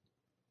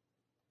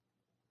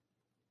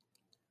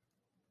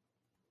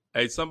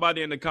 Hey,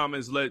 somebody in the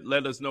comments,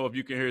 let us know if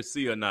you can hear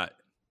C or not.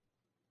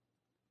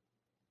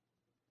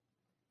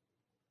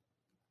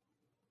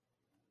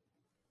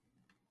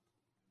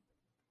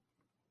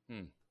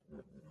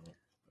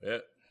 Yeah.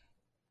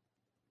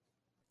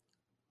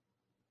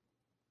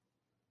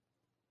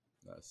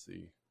 Let's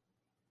see.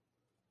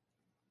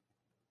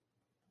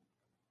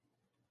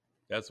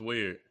 That's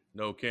weird.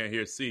 No, can't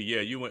hear C.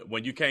 Yeah, you went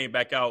when you came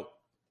back from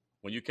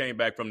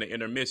the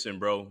intermission,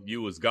 bro.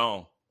 You was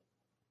gone.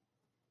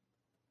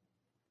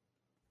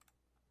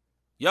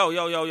 Yo.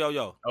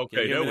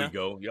 Okay, there we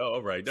go. Yo,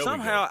 all right.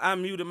 Somehow I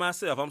muted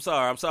myself. I'm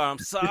sorry.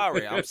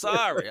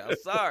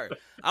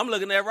 I'm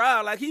looking at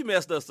Rob like he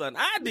messed up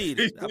something. I did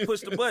it. I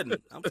pushed the button.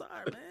 I'm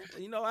sorry, man.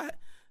 You know, I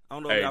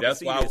don't know. Hey, if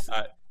that's why this.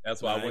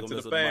 That's why I went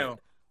to the fam.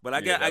 But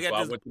I got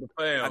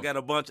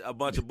a bunch of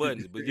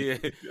buttons. But yeah,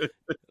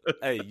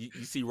 hey,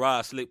 you see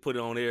Rod Slick put it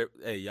on there.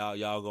 Hey,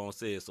 y'all gonna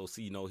say it so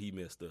C know he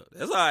messed up.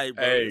 That's all right,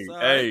 bro.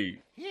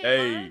 Hey.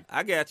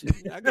 I got you.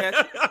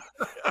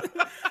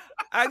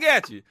 I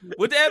got you.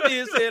 With that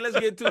being said, let's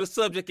get to the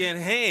subject at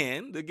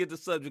hand.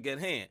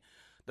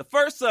 The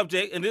first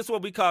subject, and this is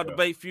what we call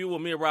Debate Fuel, where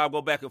me and Rob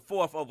go back and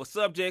forth over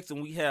subjects,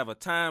 and we have a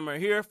timer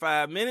here,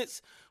 5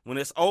 minutes. When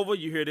it's over,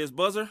 you hear this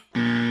buzzer,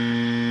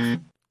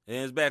 and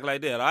it's back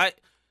like that, all right?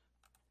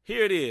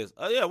 Here it is.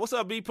 Oh, yeah, what's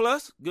up, B+?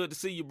 Good to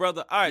see you,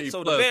 brother. All right,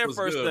 so the very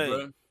first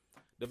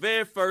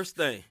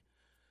thing,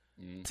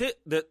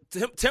 the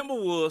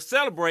Timberwolves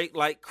celebrate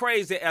like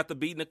crazy after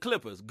beating the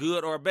Clippers,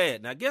 good or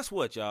bad. Now, guess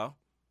what, y'all?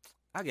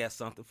 I got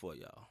something for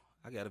y'all.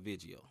 I got a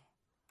video.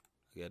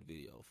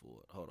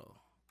 for it. Hold on.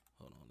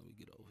 Let me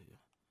get over here.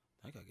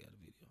 I think I got a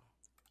video.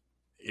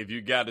 If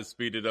you got to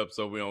speed it up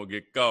so we don't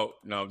get caught.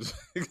 No, I'm just...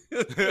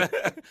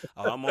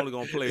 I'm only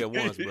going to play it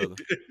once, brother.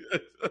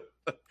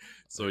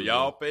 So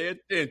y'all pay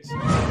attention.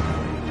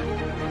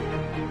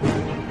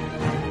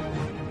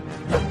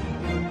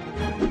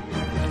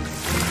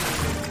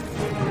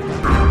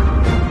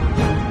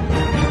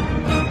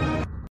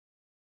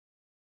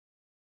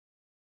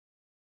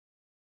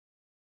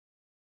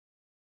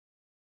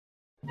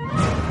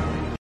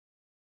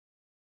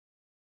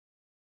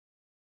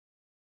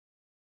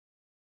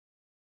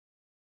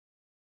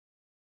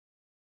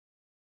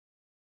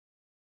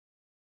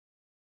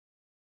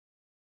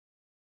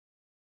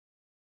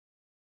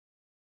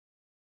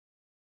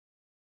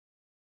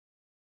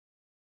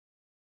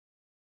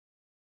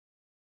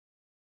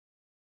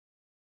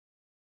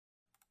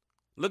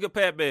 Look at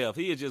Pat Bev.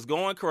 He is just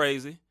going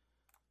crazy.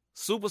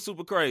 Super,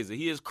 super crazy.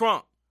 He is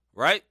crunk,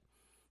 right?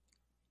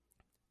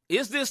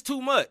 Is this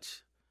too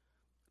much?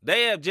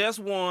 They have just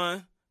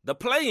won the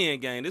play-in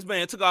game. This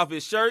man took off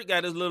his shirt,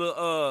 got his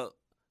little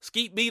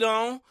skeet beat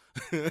on.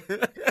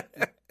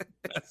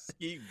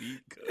 Skeet beat.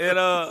 And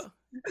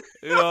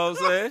you know what I'm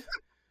saying?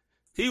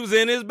 He was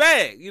in his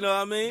bag, you know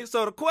what I mean?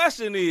 So the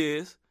question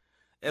is,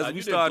 as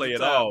we start to play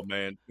it all,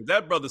 man.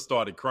 That brother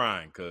started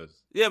crying, cuz.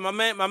 Yeah, my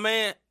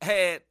man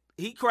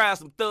he cried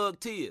some thug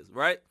tears,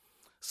 right?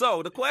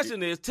 So the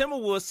question is,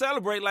 Timberwolves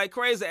celebrate like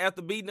crazy after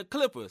beating the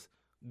Clippers.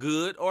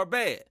 Good or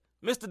bad?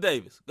 Mr.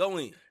 Davis, go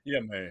in.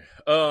 Yeah, man.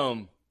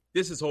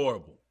 This is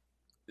horrible.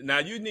 Now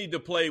you need to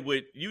play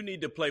with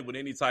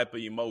any type of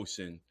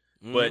emotion,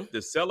 but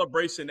the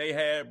celebration they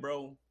had,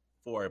 bro,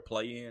 for a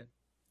play-in.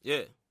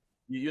 Yeah.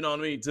 You know what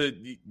I mean?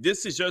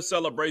 This is your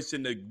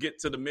celebration to get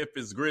to the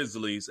Memphis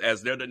Grizzlies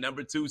as they're the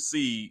number 2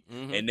 seed,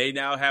 and they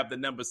now have the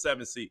number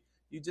 7 seed.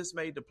 You just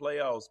made the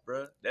playoffs,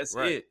 bro. That's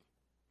it.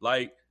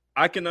 Like,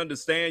 I can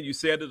understand. You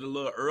said it a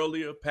little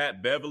earlier.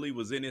 Pat Beverly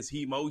was in his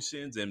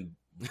emotions and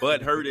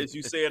butt hurt, as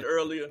you said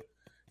earlier.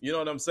 You know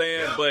what I'm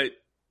saying? But,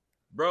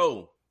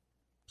 bro,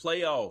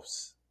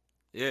 playoffs.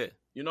 Yeah.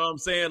 You know what I'm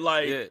saying?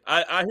 Like,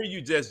 I hear you,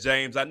 Jess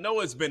James. I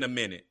know it's been a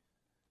minute,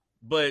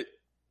 but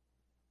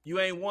you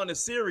ain't won a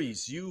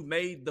series. You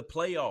made the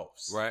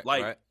playoffs.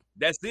 Right.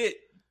 That's it.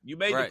 You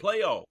made the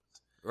playoffs.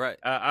 Right.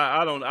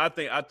 I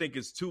think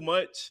it's too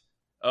much.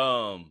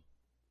 For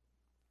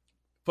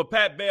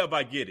Pat Bev,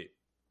 I get it.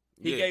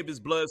 He gave his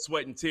blood,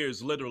 sweat, and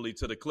tears literally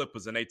to the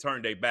Clippers, and they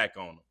turned their back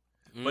on him.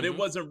 Mm-hmm. But it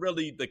wasn't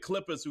really the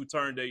Clippers who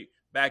turned their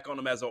back on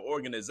him as an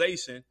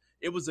organization.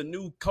 It was a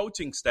new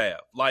coaching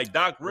staff. Like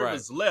Doc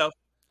Rivers left.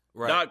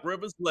 Right. Doc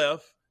Rivers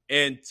left,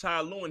 and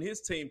Ty Lue and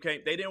his team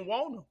came. They didn't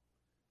want him.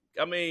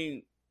 I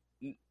mean,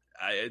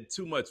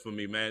 too much for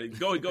me, man.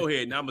 Go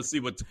ahead, and I'm gonna see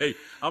what they.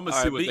 I'm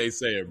gonna see what they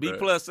say. B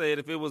plus said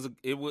if it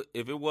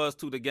was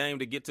to the game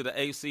to get to the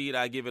 8th seed,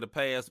 I give it a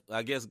pass.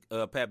 I guess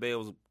Pat Bev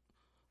was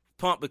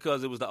pumped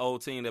because it was the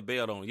old team that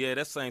bailed on. Yeah,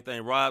 that's the same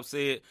thing Rob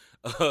said.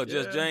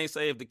 Just James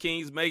say if the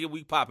Kings make it,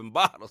 we popping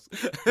bottles.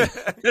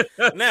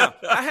 Now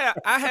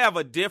I have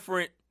a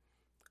different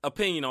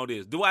opinion on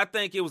this. Do I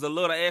think it was a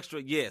little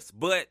extra? Yes,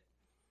 but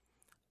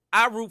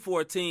I root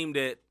for a team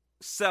that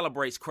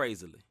celebrates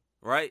crazily,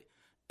 right?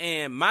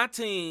 And my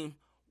team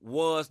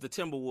was the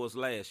Timberwolves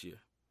last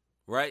year,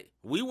 right?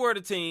 We were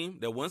the team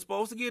that wasn't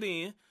supposed to get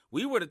in.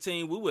 We were the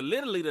team, we were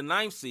literally the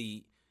 9th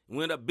seed. We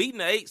ended up beating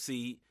the 8th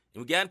seed,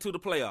 and we got into the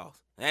playoffs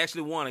and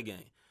actually won a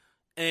game.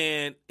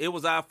 And it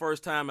was our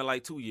first time in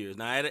like 2 years.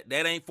 Now,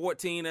 that ain't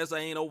 14, that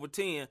ain't over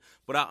 10,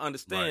 but I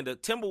understand the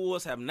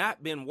Timberwolves have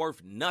not been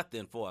worth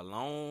nothing for a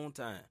long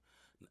time.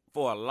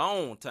 For a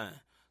long time.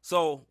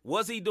 So,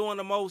 was he doing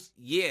the most?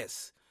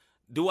 Yes.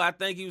 Do I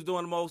think he was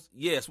doing the most?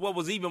 Yes. What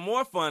was even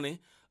more funny,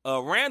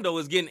 Randall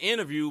is getting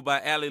interviewed by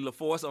Allie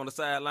LaForce on the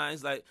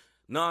sidelines. Like,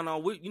 no,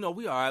 we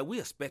all right. We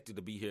expected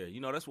to be here.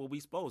 That's what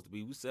we supposed to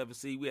be. We 7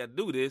 seed. We had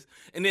to do this.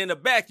 And then in the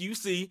back, you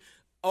see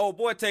old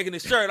boy taking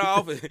his shirt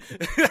off and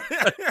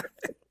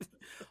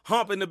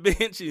humping the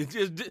bench and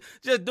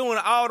just doing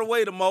it all the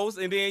way the most.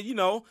 And then,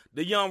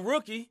 the young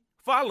rookie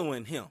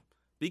following him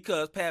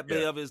because Pat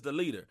Bev is the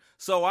leader.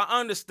 So I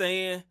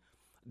understand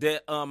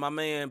that my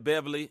man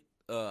Beverly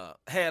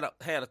had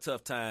a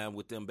tough time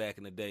with them back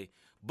in the day.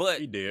 But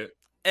he did.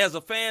 As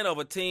a fan of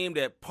a team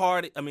that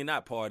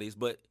not parties,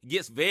 but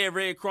gets very,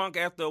 very crunk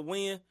after a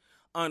win,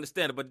 I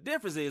understand it. But the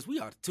difference is we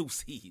are the 2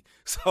 seed.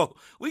 So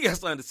we got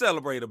something to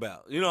celebrate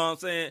about. You know what I'm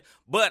saying?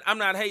 But I'm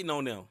not hating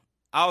on them.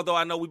 Although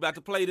I know we about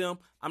to play them,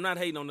 I'm not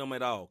hating on them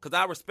at all. Because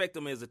I respect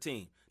them as a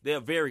team. They're a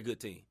very good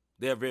team.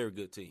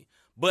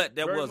 But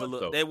they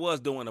was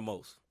doing the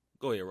most.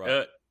 Go ahead,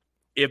 Rob.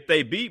 If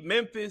they beat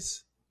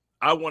Memphis,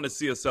 I want to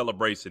see a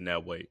celebration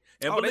that way.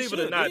 And believe it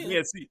or not,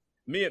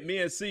 me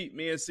and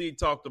C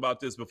talked about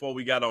this before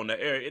we got on the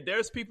air.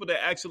 There's people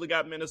that actually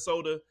got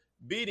Minnesota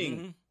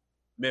beating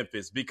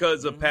Memphis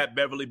because of Pat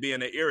Beverly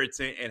being an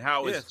irritant and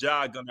how is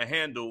Ja going to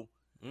handle,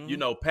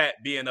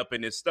 Pat being up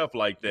in his stuff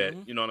like that.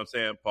 You know what I'm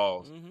saying?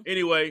 Pause.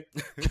 Anyway.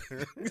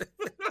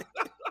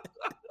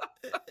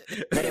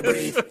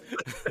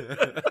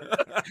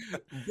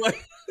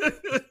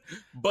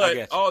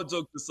 But all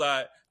jokes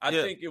aside, I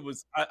think it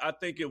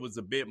was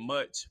a bit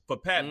much for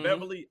Pat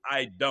Beverly.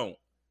 I don't.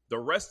 The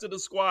rest of the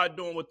squad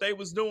doing what they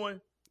was doing,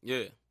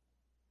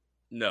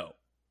 no.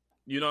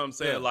 You know what I'm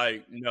saying?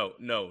 Like, no,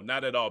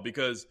 not at all.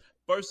 Because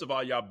first of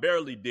all, y'all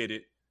barely did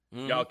it.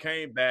 Y'all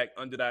came back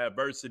under the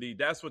adversity.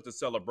 That's what the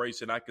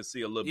celebration I could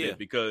see a little bit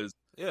because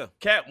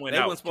Cat went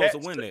out. They weren't supposed to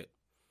win that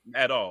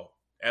at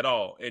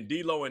all. And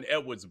D'Lo and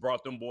Edwards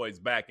brought them boys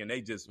back, and they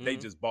just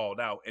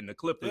balled out. And the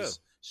Clippers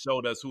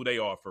showed us who they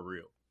are for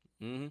real.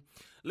 Listen,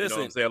 you know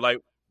what I'm saying? Like,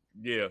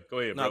 go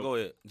ahead, bro. No, go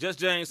ahead. Just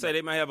James say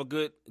they might have a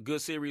good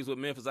series with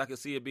Memphis. I can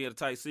see it being a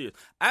tight series.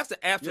 I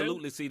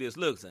absolutely see this.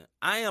 Look, son,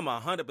 I am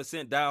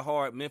 100%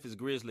 diehard Memphis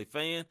Grizzly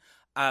fan.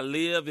 I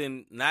live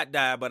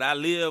but I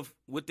live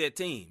with that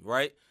team,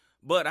 right?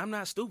 But I'm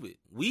not stupid.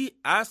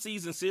 Our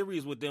season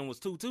series with them was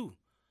 2-2.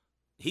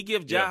 He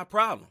gives Ja a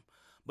problem.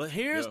 But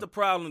here's the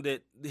problem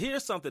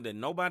here's something that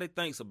nobody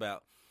thinks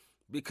about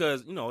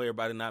because,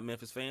 everybody not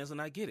Memphis fans,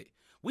 and I get it.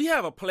 We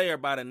have a player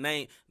by the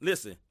name,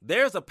 listen,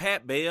 there's a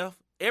Pat Bev.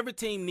 Every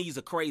team needs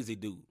a crazy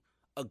dude.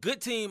 A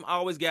good team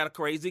always got a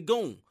crazy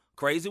goon.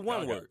 Crazy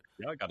one word.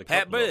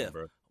 Pat Bev.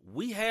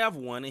 We have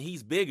one, and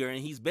he's bigger,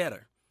 and he's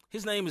better.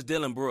 His name is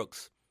Dylan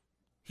Brooks.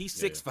 He's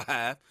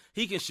 6'5".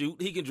 He can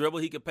shoot. He can dribble.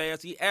 He can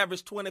pass. He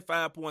averaged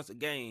 25 points a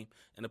game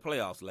in the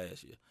playoffs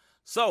last year.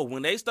 So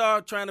when they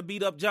start trying to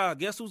beat up Ja,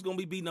 guess who's going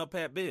to be beating up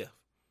Pat Bev?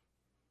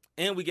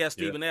 And we got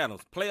Steven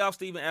Adams. Playoff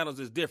Steven Adams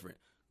is different.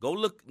 Go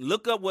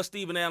look up what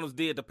Steven Adams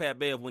did to Pat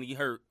Bev when he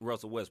hurt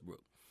Russell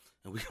Westbrook.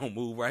 And we're going to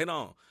move right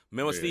on.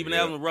 Remember Steven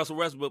Adams and Russell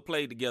Westbrook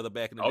played together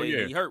back in the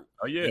day.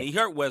 And he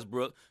hurt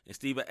Westbrook, and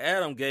Steven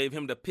Adams gave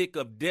him the pick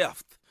of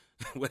death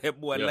where that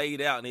boy laid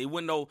out. And it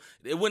wasn't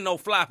no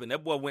flopping.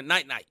 That boy went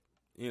night-night.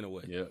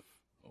 Anyway. Yeah.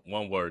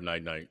 One word,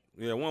 night-night.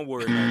 Yeah, one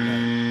word,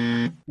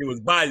 night-night. He was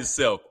by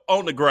himself,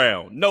 on the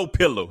ground, no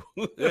pillow.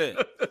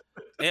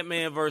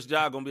 Ant-Man versus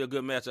Ja going to be a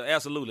good matchup.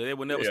 Absolutely. They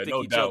will never stick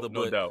each other.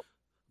 No doubt.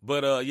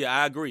 But,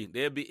 I agree.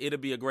 It'll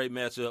be a great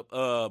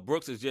matchup.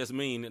 Brooks is just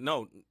mean.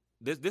 No,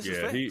 this is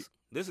facts.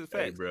 This is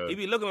facts. Hey, he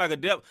be looking like a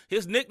devil.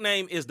 His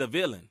nickname is the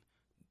Villain.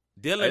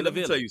 Dylan the Villain. Let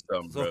me tell you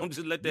something, bro. So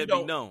just let that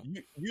be known.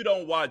 You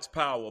don't watch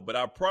Power, but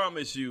I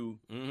promise you,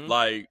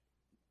 like,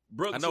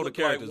 Brooks I know the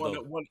characters,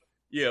 though.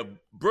 Yeah,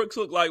 Brooks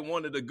looked like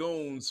one of the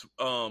goons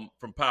from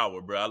Power,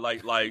 bro.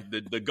 Like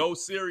the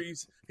Ghost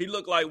series. He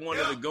looked like one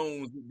of the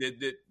goons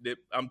that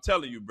I'm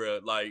telling you, bro.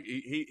 Like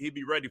he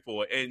be ready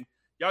for it. And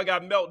y'all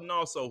got Melton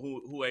also,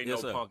 who ain't no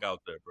punk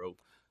out there, bro.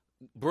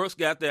 Brooks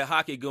got that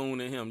hockey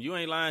goon in him. You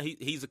ain't lying.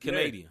 He's a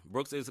Canadian. Yeah.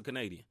 Brooks is a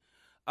Canadian.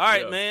 All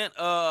right, man.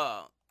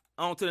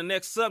 On to the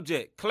next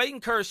subject.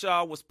 Clayton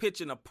Kershaw was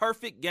pitching a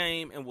perfect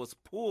game and was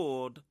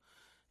pulled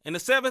in the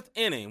 7th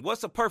inning.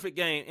 What's a perfect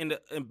game?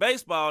 In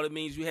baseball, it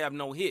means you have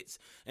no hits.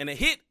 And a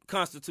hit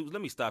constitutes,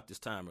 let me stop this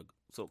timer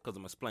because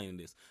I'm explaining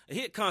this. A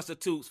hit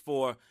constitutes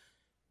for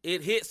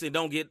it hits and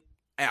don't get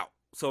out.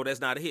 So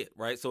that's not a hit,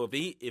 right? So if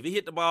he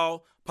hit the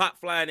ball, pop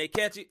fly, and they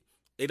catch it,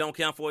 they don't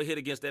count for a hit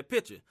against that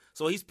pitcher.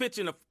 So he's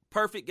pitching a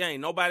perfect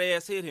game. Nobody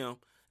else hit him.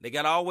 They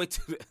got all the way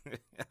to the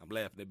I'm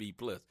laughing at B+.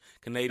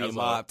 Canadian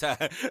mob tie.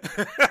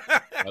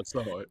 That's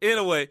all right.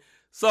 Anyway,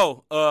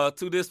 so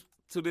to this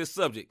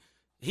subject.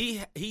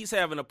 He's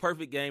having a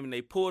perfect game, and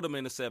they pulled him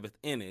in the 7th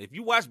inning. If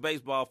you watch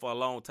baseball for a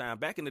long time,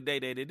 back in the day,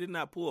 they did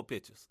not pull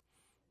pitchers.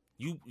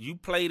 You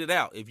played it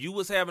out. If you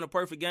was having a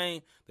perfect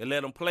game, they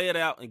let him play it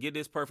out and get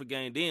this perfect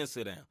game, then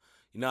sit down.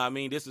 You know what I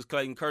mean? This is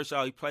Clayton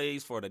Kershaw. He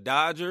plays for the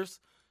Dodgers.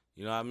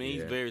 You know what I mean? Yeah.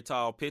 He's a very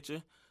tall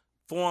pitcher.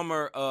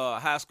 Former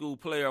high school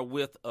player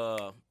with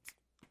the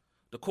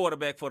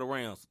quarterback for the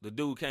Rams. The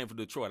dude came from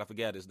Detroit. I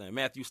forgot his name.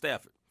 Matthew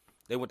Stafford.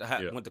 They went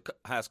to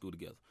high school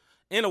together.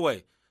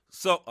 Anyway.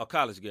 So, a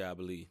college guy, I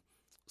believe.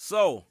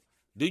 So,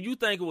 do you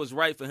think it was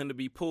right for him to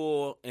be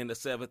pulled in the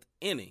 7th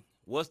inning?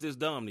 What's this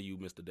dumb to you,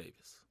 Mr.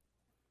 Davis?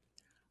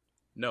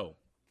 No.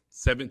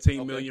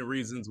 17 million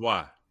reasons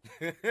why.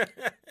 Good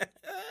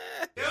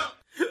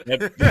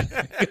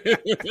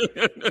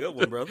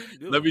one, brother.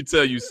 Let me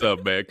tell you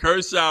something, man.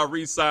 Kershaw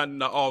re-signed in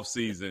the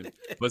offseason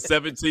for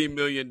 $17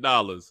 million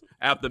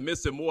after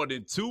missing more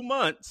than 2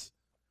 months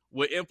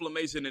with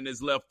inflammation in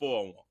his left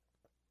forearm.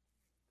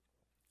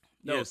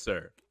 No,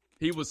 sir.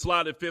 He was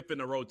slotted 5th in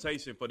the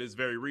rotation for this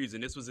very reason.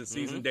 This was his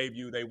season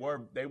debut. They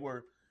were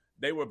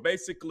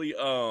basically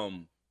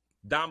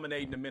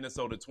dominating the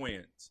Minnesota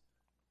Twins.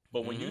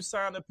 But when you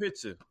sign a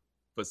pitcher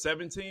for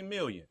 $17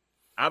 million,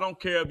 I don't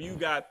care if you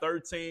got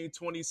 13,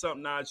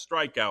 20-something odd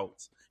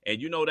strikeouts,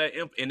 and you know that,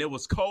 and it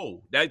was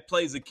cold. That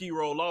plays a key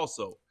role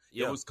also.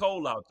 Yeah. It was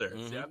cold out there.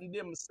 See, I didn't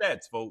give them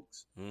stats,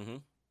 folks.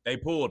 They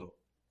pulled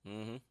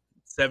him.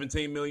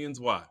 17 million's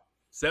why.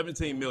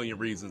 17 million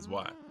reasons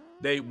why.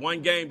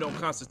 One game don't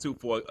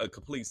constitute for a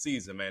complete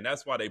season, man.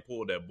 That's why they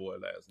pulled that boy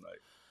last night.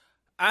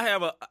 I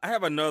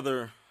have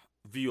another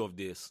view of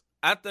this.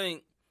 I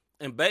think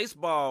in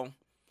baseball,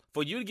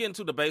 for you to get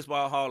into the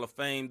Baseball Hall of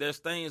Fame, there's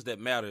things that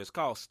matter. It's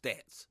called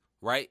stats,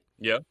 right?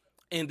 Yeah.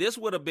 And this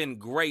would have been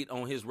great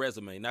on his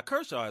resume. Now,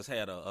 Kershaw has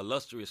had an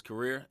illustrious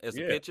career as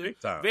a pitcher. Big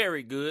time.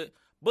 Very good.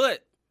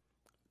 But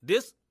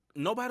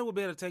nobody would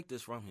be able to take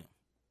this from him.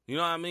 You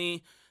know what I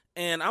mean?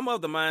 And I'm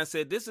of the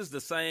mindset this is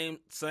the same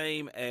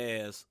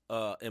as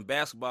in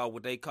basketball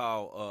what they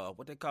call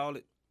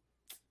it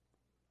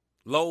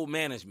load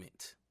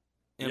management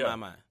in my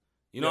mind.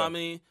 You know what I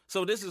mean?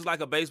 So this is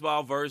like a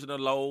baseball version of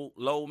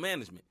load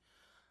management.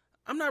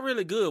 I'm not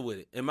really good with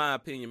it, in my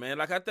opinion, man.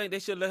 Like I think they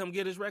should let him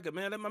get his record,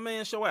 man. Let my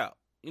man show out.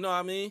 You know what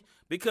I mean?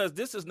 Because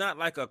this is not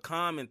like a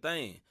common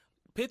thing.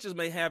 Pitchers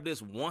may have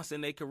this once in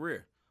their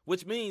career,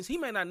 which means he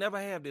may not never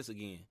have this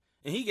again.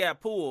 And he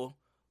got pulled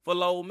for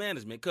load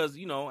management because,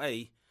 you know,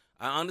 hey,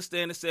 I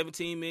understand the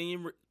 $17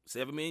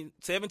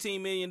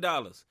 million.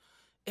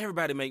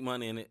 Everybody make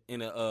money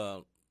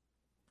in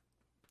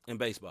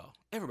baseball.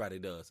 Everybody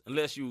does,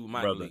 unless you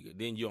minor leaguer.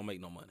 Then you don't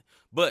make no money.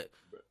 But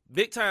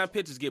big time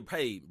pitchers get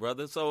paid,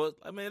 brother. So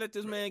I mean, let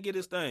this man get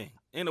his thing.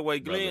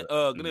 Anyway, Glenn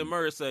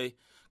Murray say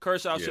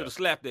Kershaw should have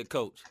slapped that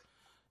coach.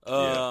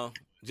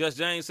 Just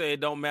James said it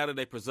don't matter.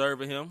 They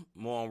preserving him.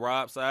 More on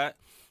Rob's side.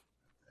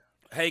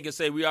 Hagan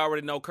say we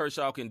already know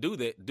Kershaw can do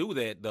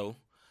that though.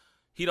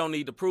 He don't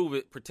need to prove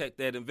it. Protect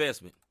that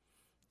investment,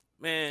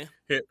 man.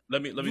 Here,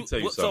 let me tell you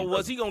something. So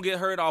was he gonna get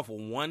hurt off of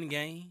one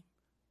game?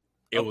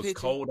 It was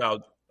cold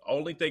out.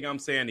 Only thing I'm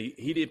saying,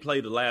 he did play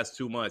the last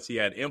 2 months. He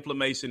had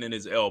inflammation in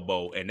his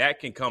elbow, and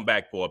that can come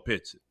back for a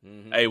pitcher.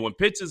 Hey, when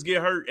pitchers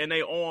get hurt in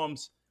their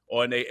arms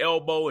or in their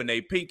elbow and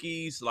their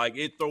pinkies, like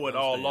it throw it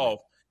all off.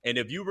 And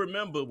if you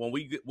remember when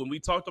we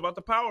talked about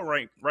the power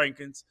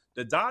rankings,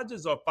 the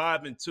Dodgers are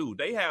 5-2.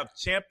 They have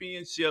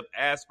championship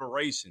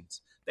aspirations.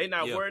 They're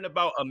not worrying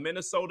about a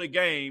Minnesota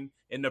game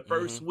in the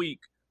first week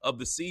of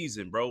the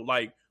season, bro.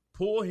 Like,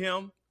 pull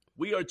him.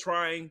 We are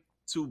trying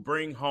to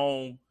bring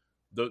home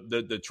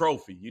the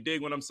trophy. You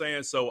dig what I'm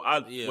saying? So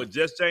what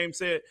Just James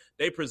said,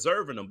 they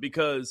preserving him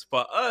because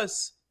for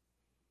us,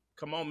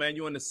 come on, man,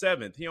 you in the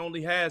 7th. He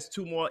only has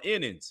 2 more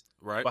innings.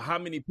 Right. But how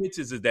many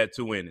pitches is that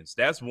 2 innings?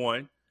 That's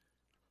one.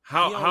 He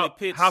only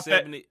pitched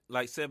 70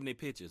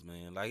 pitches,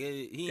 man. Like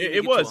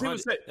it was.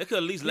 They could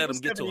at least let him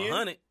get to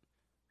 100.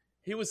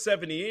 He was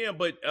 70 in,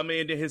 but I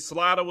mean, his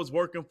slider was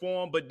working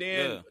for him. But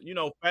then,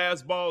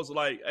 fastballs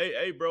like,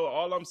 hey, bro.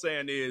 All I'm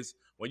saying is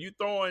when you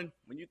throwing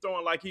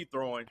like he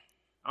throwing,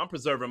 I'm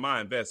preserving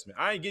my investment.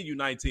 I ain't give you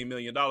 $19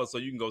 million so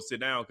you can go sit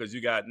down because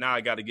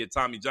I got to get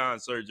Tommy John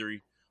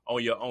surgery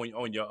on your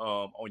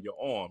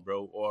arm,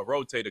 bro, or a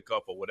rotator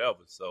cuff or whatever.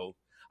 So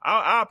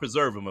I'll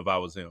preserve him if I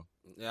was him.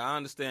 Yeah, I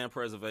understand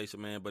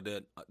preservation, man, but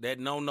that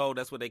no,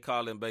 that's what they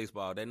call it in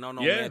baseball. That no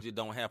magic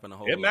don't happen a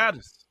whole lot. It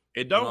matters.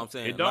 It don't. You know what I'm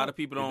saying? A lot of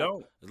people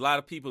don't. A lot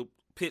of people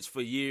pitch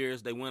for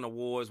years. They win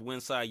awards,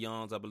 win Cy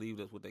Youngs. I believe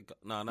that's what they call.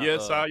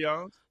 Cy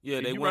Youngs.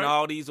 Yeah, they win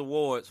all these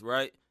awards,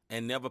 right?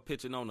 And never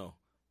pitch a no.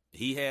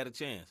 He had a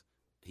chance.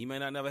 He may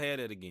not never had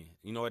it again.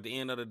 You know, at the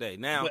end of the day.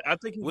 Now, but I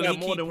think he got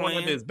more than one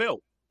under his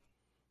belt.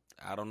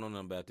 I don't know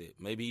nothing about that.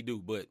 Maybe he do,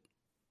 but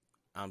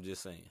I'm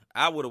just saying.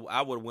 I would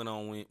have went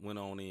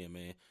on in,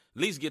 man.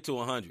 At least get to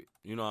 100.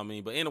 You know what I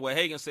mean? But anyway,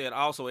 Hagan said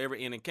also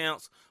every inning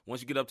counts.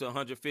 Once you get up to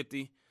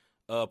 150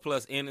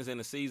 plus innings in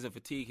the season,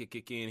 fatigue can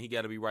kick in. He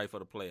got to be right for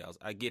the playoffs.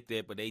 I get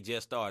that, but they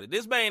just started.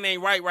 This man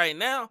ain't right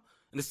now,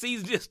 and the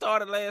season just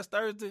started last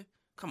Thursday.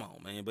 Come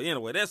on, man. But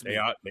anyway, that's me. They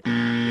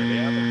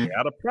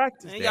out of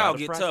practice. Man, y'all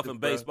get tough in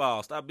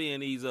baseball. Stop being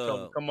these.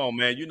 Come on,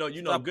 man. You know,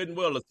 good and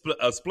well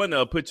a splinter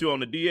will put you on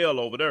the DL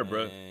over there,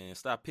 bro. Man,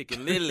 stop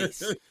picking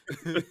lilies.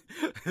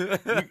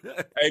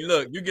 Hey,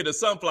 look, you get a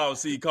sunflower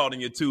seed caught in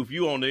your tooth.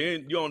 You on the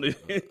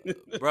end.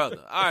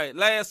 Brother. All right,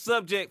 last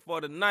subject for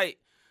the night.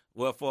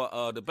 Well,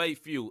 for debate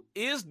few,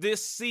 is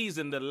this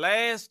season the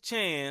last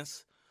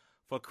chance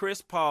for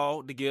Chris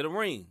Paul to get a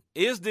ring?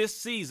 Is this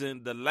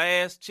season the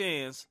last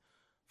chance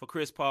for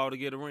Chris Paul to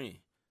get a ring?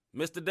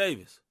 Mr.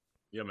 Davis.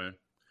 Yeah, man.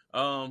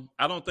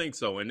 I don't think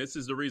so. And this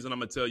is the reason I'm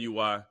going to tell you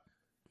why.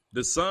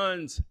 The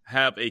Suns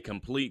have a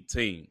complete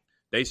team.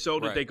 They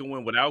showed that they can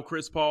win without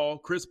Chris Paul.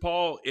 Chris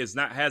Paul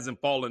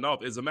hasn't fallen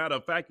off. As a matter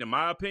of fact, in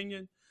my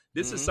opinion,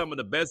 this is some of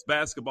the best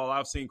basketball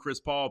I've seen Chris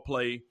Paul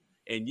play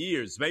in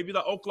years. Maybe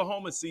the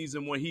Oklahoma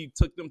season when he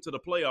took them to the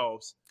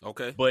playoffs.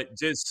 Okay. But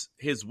just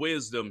his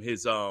wisdom,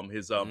 his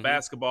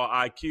basketball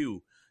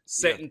IQ,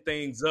 setting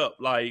things up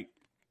like,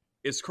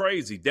 it's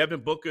crazy.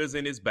 Devin Booker's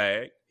in his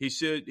bag. He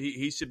should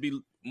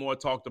be more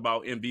talked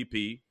about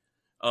MVP.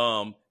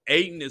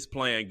 Ayton is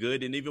playing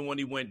good, and even when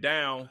he went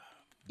down,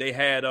 they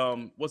had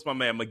what's my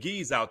man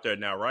McGee's out there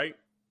now, right?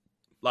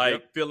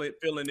 Like filling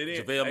it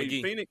in.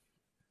 JaVale McGee.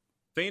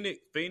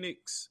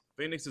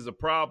 Phoenix is a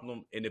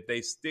problem, and if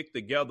they stick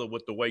together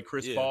with the way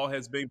Chris Paul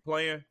has been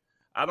playing,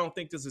 I don't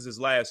think this is his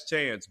last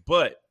chance,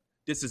 but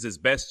this is his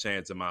best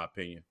chance in my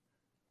opinion.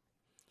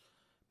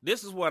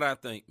 This is what I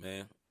think,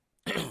 man.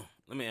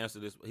 Let me answer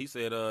this. He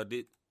said,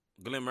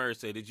 Glenn Murray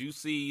said, did you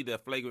see the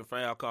flagrant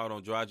foul called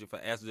on Dragic for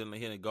accidentally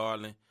hitting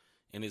Garland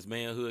in his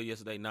manhood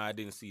yesterday? No, I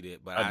didn't see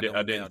that, but I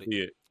didn't see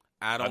it.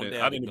 I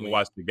didn't even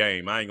watch the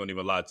game. I ain't going to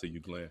even lie to you,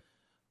 Glenn.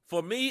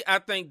 For me, I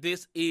think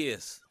this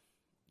is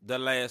the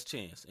last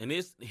chance. And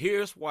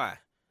here's why.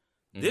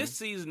 Mm-hmm. This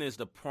season is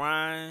the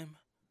prime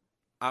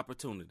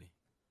opportunity.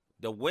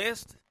 The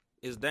West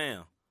is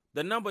down.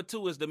 The number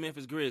 2 is the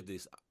Memphis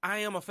Grizzlies. I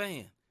am a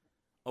fan,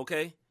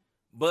 okay?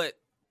 But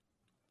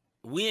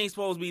we ain't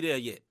supposed to be there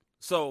yet.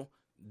 So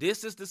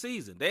this is the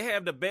season. They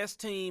have the best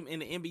team in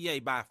the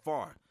NBA by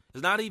far.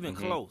 It's not even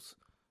close.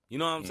 You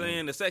know what I'm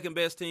saying? The second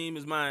best team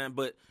is mine,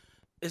 but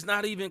it's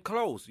not even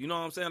close. You know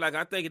what I'm saying? Like,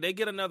 I think if they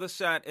get another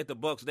shot at the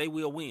Bucks, they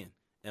will win,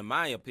 in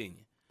my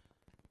opinion.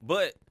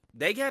 But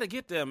they got to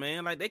get there,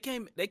 man. Like, they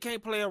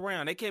can't play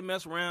around. They can't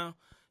mess around.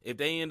 If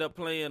they end up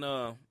playing,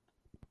 I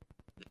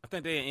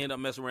think they end up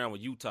messing around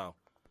with Utah.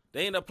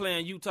 They end up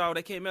playing Utah.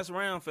 They can't mess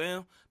around,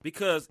 fam,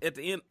 because at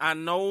the end, I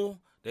know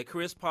that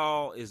Chris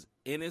Paul is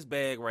in his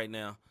bag right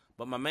now,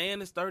 but my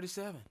man is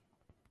 37.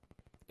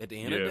 At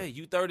the end of the day,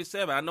 you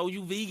 37. I know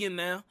you vegan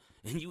now,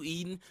 and you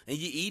eating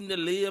to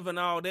live and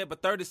all that,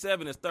 but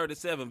 37 is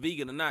 37,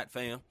 vegan or not,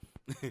 fam.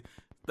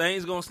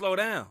 Things gonna slow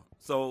down.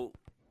 So,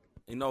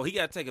 he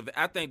got to take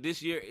I think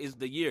this year is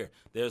the year.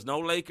 There's no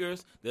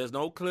Lakers. There's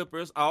no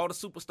Clippers. All the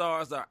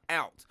superstars are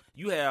out.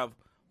 You have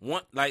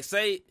one, like,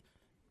 say,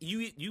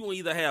 you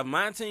either have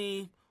my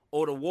team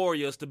or the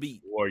Warriors to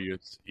beat.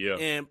 Warriors, yeah.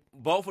 And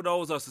both of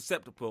those are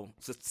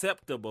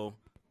susceptible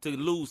to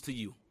lose to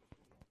you.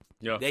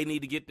 Yeah. They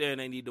need to get there and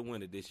they need to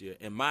win it this year,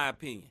 in my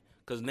opinion.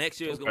 Because next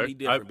year is going to be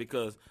different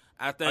because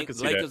I think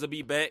Lakers will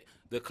be back.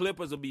 The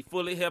Clippers will be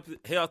fully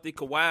healthy.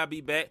 Kawhi will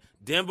be back.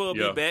 Denver will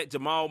be back.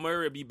 Jamal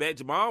Murray will be back.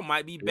 Jamal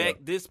might be back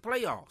this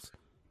playoffs.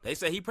 They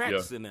say he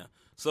practicing now.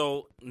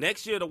 So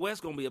next year the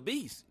West going to be a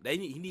beast. They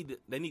need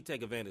to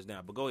take advantage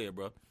now. But go ahead,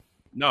 bro.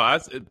 No,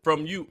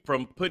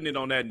 from putting it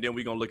on that, and then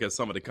we're going to look at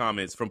some of the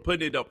comments. From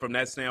putting it up from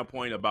that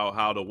standpoint about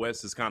how the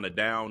West is kind of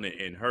down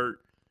and hurt,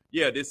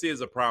 this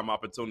is a prime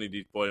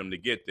opportunity for them to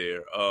get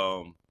there.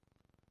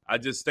 I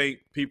just think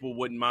people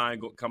wouldn't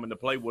mind coming to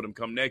play with him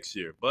come next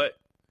year. But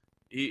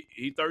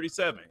he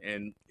 37,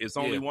 and it's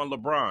only one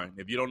LeBron.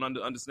 If you don't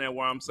understand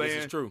what I'm saying.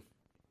 This is true.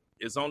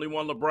 It's only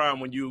one LeBron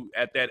when you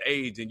at that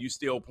age and you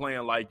still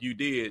playing like you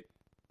did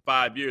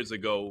 5 years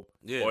ago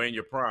or in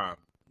your prime.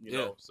 You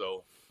know,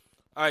 so.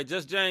 All right,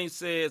 Just James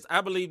says,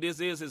 I believe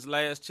this is his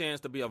last chance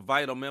to be a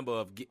vital member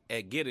of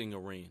at getting a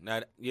ring.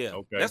 Now,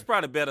 that's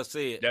probably better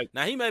said.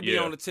 Now, he may be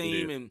on the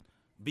team,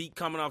 beat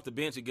coming off the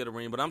bench and get a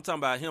ring, but I'm talking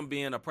about him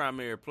being a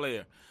primary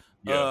player.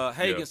 Yeah,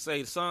 Hagan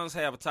say the Suns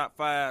have a top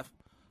 5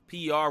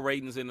 PER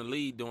ratings in the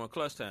league during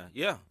clutch time.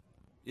 Yeah.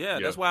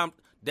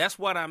 That's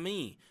what I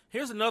mean.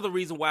 Here's another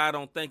reason why I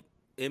don't think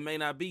it may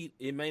not be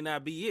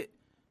it.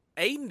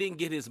 Ayton didn't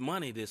get his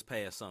money this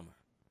past summer,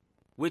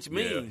 which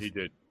means he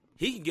did.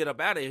 He can get up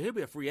out of here. He'll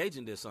be a free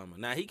agent this summer.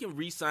 Now he can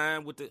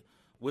re-sign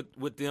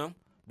with them,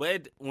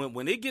 but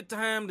when it get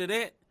time to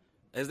that,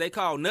 as they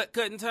call nut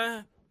cutting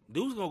time,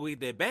 dude's gonna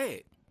get that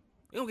bag.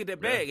 He gonna get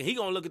that bag, and he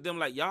gonna look at them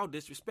like, y'all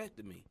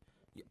disrespected me.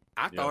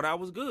 I thought I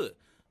was good.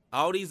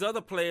 All these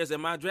other players in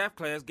my draft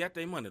class got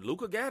their money.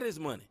 Luka got his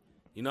money.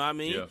 You know what I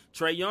mean? Yeah.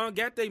 Trae Young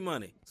got their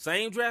money.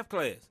 Same draft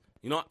class.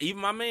 You know,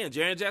 even my man,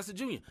 Jaren Jackson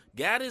Jr.,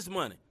 got his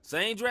money.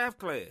 Same draft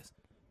class.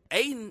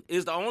 Ayton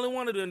is the only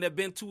one of them that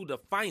been to the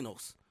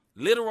finals,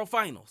 literal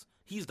finals.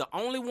 He's the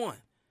only one,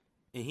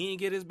 and he ain't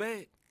get his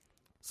bag.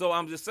 So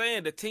I'm just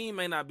saying the team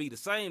may not be the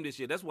same this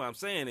year. That's why I'm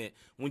saying that.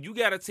 When you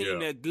got a team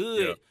that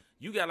good,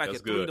 you got like a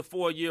 3 to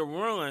 4 year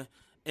run,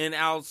 and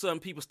all of a sudden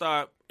people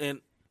start – and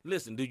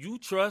listen, do you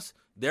trust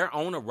their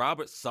owner,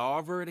 Robert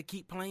Sarver, to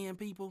keep paying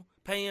people?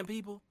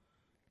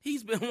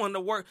 He's been one of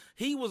the worst.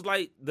 He was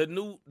like the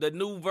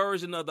new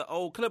version of the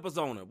old Clippers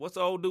owner. What's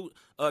the old dude?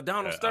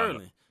 Donald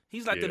Sterling.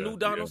 He's like the new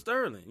Donald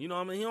Sterling. You know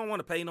what I mean? He don't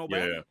want to pay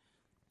nobody. Yeah.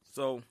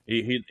 So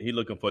he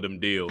looking for them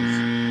deals.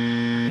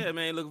 Yeah,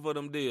 man, looking for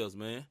them deals,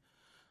 man.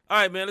 All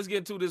right, man, let's get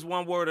into this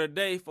one word of the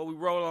day before we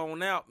roll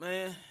on out,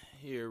 man.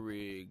 Here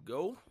we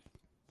go.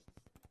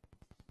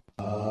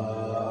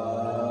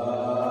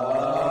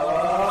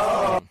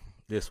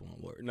 This one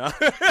word. No.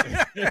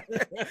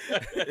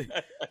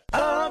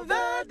 Of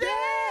the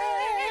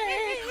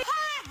day.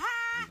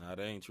 Nah,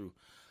 that ain't true.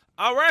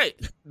 All right.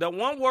 The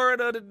one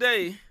word of the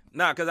day.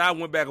 Nah, because I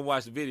went back and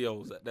watched the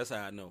videos. That's how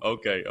I know.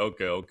 Okay.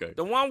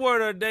 The one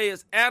word of the day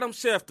is Adam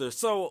Schefter.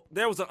 So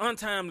there was an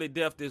untimely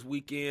death this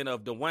weekend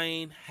of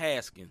Dwayne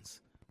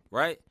Haskins,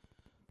 right?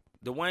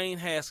 Dwayne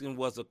Haskins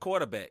was a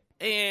quarterback.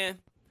 And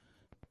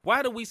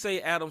why do we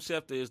say Adam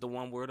Schefter is the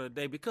one word of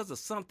the day? Because of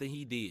something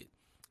he did.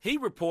 He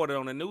reported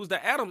on the news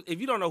that if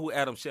you don't know who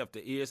Adam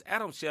Schefter is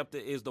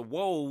the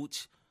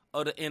Woj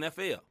of the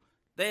NFL.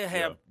 They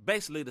have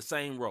basically the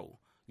same role.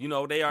 You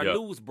know, they are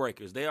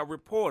newsbreakers. They are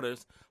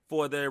reporters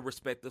for their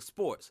respective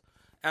sports.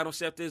 Adam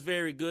Schefter is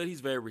very good.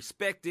 He's very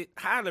respected,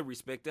 highly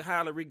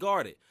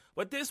regarded.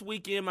 But this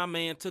weekend, my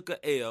man took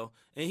a L,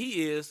 and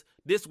he is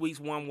this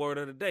week's one word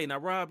of the day. Now,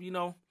 Rob, you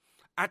know,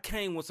 I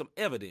came with some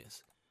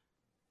evidence.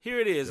 Here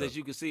it is, as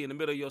you can see in the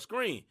middle of your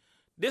screen.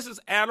 This is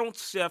Adam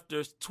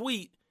Schefter's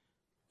tweet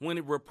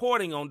when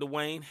reporting on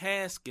Dwayne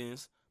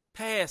Haskins'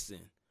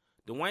 passing.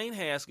 Dwayne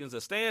Haskins, a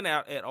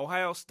standout at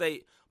Ohio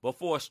State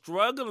before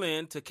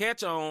struggling to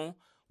catch on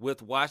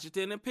with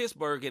Washington and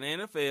Pittsburgh in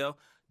the NFL,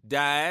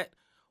 died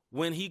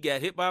when he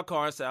got hit by a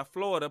car in South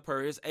Florida,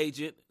 per his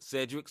agent,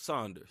 Cedric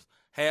Saunders.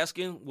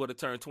 Haskins would have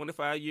turned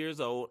 25 years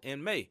old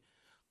in May.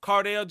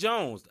 Cardale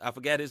Jones, I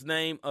forgot his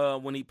name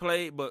when he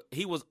played, but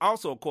he was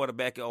also a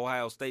quarterback at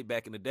Ohio State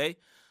back in the day.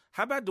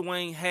 How about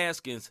Dwayne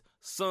Haskins'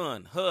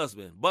 son,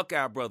 husband,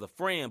 Buckeye brother,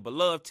 friend,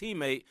 beloved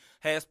teammate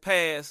has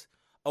passed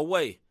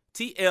away?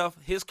 TF,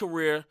 his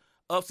career,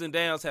 ups and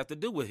downs have to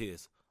do with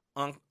his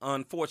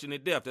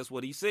unfortunate death. That's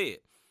what he said.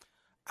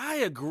 I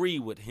agree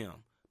with him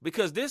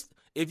because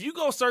if you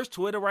go search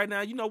Twitter right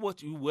now, you know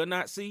what you will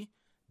not see?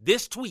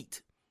 This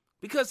tweet,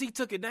 because he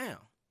took it down.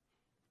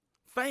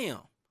 Fam,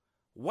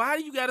 why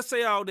do you got to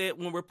say all that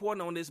when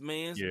reporting on this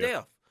man's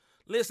death?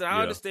 Listen,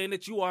 I understand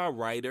that you are a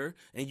writer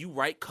and you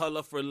write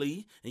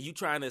colorfully and you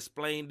trying to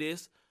explain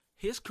this.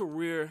 His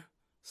career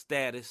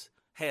status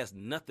has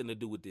nothing to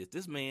do with this.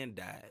 This man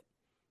died.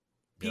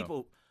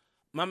 People,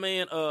 my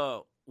man,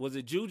 was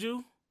it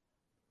Juju?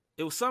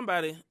 It was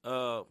somebody.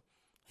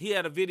 He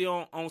had a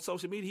video on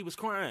social media. He was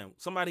crying.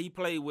 Somebody he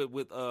played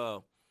with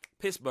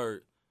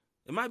Pittsburgh.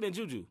 It might have been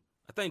Juju.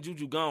 I think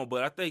Juju gone,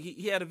 but I think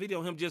he had a video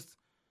of him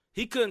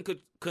he couldn't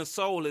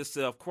console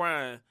himself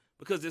crying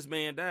because this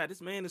man died.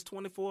 This man is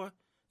 24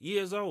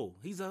 years old.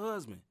 He's a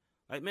husband.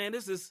 Like, man,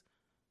 this is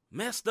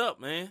messed up,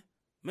 man.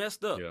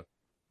 Messed up. Yeah.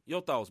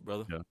 Your thoughts,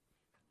 brother? Yeah.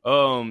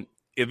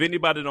 If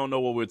anybody don't know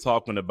what we're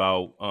talking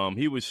about,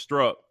 he was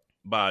struck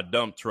by a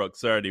dump truck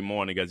Saturday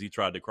morning as he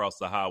tried to cross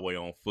the highway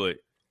on foot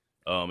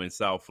in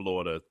South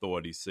Florida,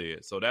 authorities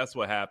said. So that's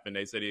what happened.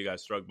 They said he got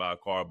struck by a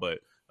car, but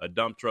a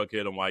dump truck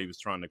hit him while he was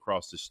trying to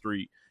cross the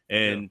street.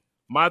 And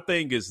my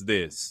thing is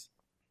this.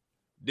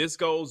 This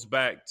goes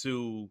back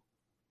to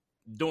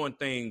doing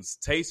things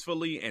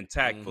tastefully and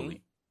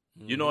tactfully.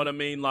 Mm-hmm. You know what I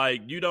mean?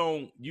 Like you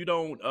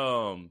want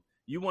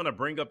to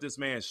bring up this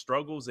man's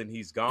struggles and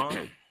he's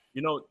gone.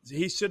 You know,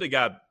 he should have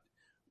got.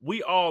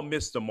 We all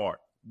missed the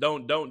mark.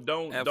 Don't.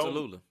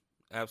 Absolutely.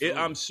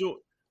 I'm sure.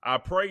 I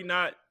pray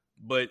not.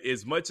 But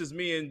as much as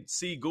me and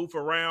C goof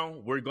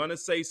around, we're gonna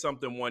say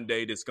something one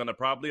day that's gonna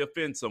probably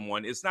offend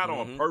someone. It's not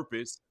on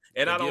purpose,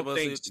 and I don't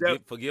think.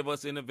 Forgive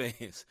us in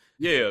advance.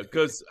 Yeah,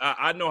 because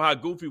I know how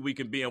goofy we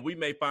can be, and we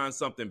may find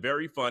something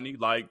very funny,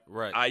 like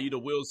i.e. the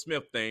Will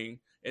Smith thing,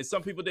 and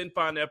some people didn't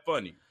find that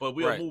funny. But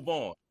we'll move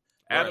on.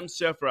 Adam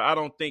Schefter, I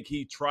don't think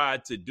he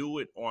tried to do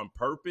it on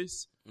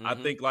purpose. I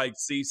think, like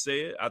C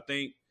said, I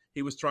think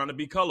he was trying to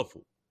be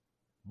colorful.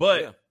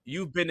 But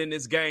you've been in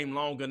this game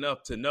long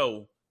enough to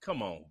know,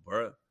 come on,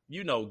 bro.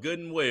 You know good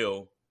and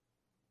well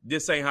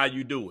this ain't how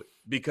you do it.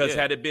 Because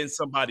had it been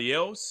somebody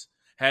else,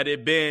 had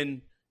it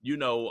been,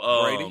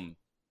 Brady?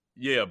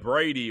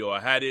 Brady, or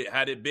had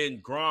it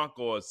been Gronk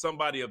or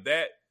somebody of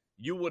that,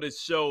 you would have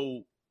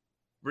showed.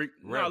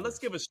 Now let's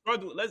give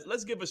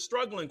a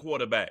struggling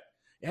quarterback.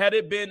 Had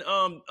it been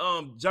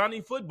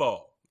Johnny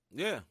Football,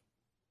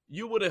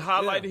 you would have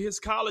highlighted his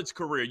college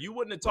career. You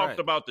wouldn't have talked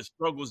about the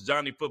struggles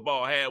Johnny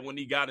Football had when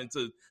he got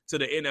into the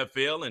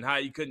NFL and how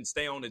he couldn't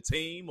stay on the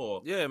team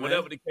or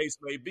whatever the case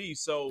may be.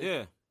 So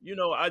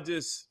I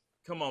just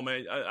come on,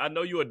 man. I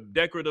know you're a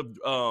decorative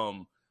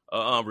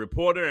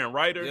reporter and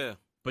writer,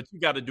 but you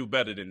got to do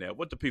better than that.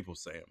 What the people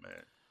saying, man?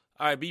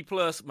 All right, B+,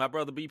 my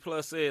brother B+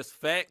 says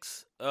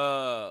facts.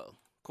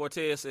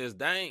 Cortez says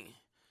dang.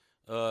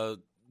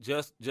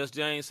 Just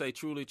James say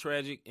truly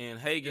tragic, and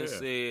Hagen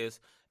says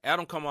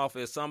Adam come off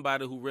as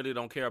somebody who really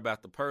don't care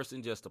about the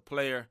person, just a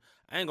player.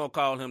 I ain't gonna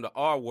call him the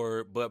R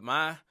word, but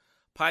my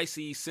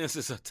Pisces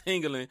senses are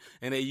tingling,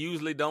 and they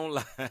usually don't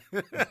lie.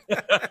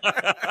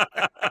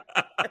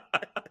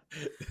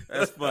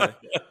 That's funny.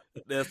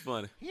 That's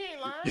funny. He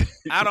ain't lying.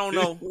 I don't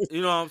know.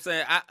 You know what I'm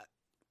saying?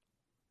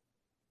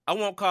 I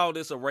won't call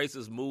this a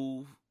racist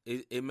move.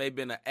 It may have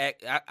been an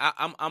act.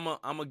 I'm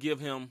gonna give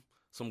him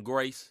some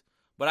grace,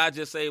 but I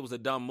just say it was a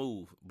dumb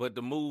move. But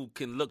the move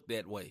can look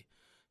that way.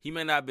 He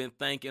may not have been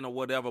thinking or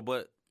whatever,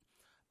 but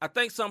I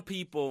think some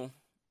people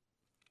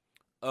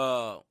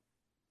what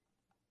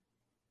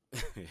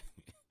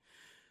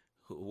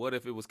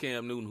if it was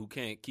Cam Newton who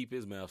can't keep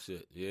his mouth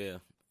shut? Yeah.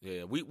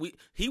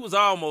 He was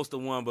almost the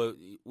one, but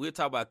we'll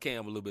talk about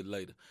Cam a little bit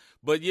later.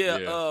 But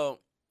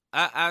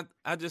I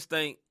just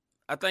think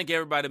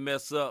everybody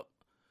mess up,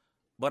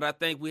 but I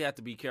think we have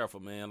to be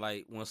careful, man.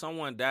 Like when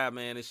someone died,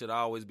 man, it should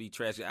always be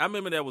tragic. I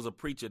remember there was a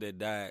preacher that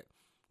died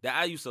that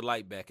I used to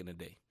like back in the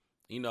day.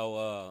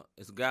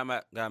 It's a guy,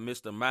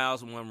 Mr.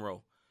 Miles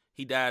Monroe.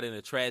 He died in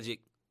a tragic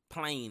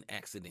plane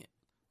accident,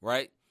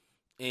 right?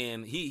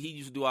 And he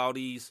used to do all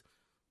these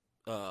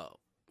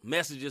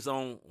messages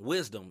on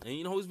wisdom, and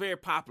he was very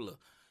popular.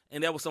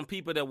 And there were some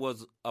people that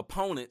was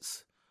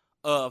opponents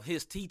of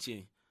his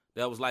teaching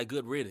that was like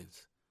good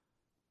riddance.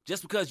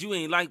 Just because you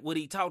ain't like what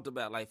he talked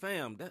about, like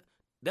fam,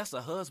 that's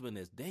a husband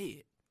that's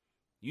dead.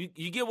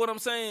 You get what I'm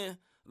saying?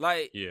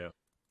 Like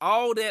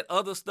all that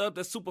other stuff,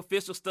 that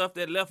superficial stuff,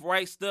 that left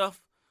right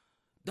stuff,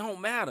 don't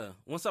matter.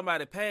 When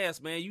somebody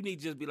passed, man, you need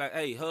to just be like,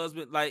 hey,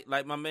 husband, like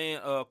my man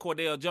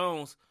Cordell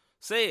Jones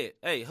said,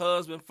 hey,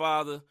 husband,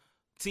 father,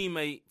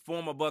 teammate,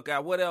 former Buckeye,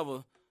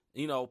 whatever,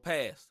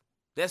 passed.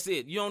 That's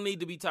it. You don't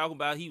need to be talking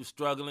about he was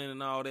struggling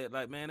and all that.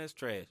 Like, man, that's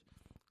trash.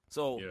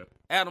 So,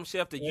 Adam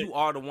Schefter, you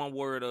are the one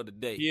word of the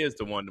day. He is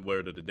the one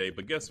word of the day.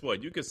 But guess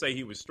what? You could say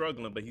he was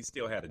struggling, but he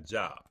still had a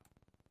job.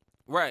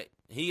 Right.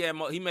 He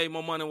made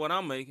more money than what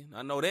I'm making.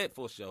 I know that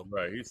for sure.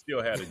 Right. He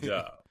still had a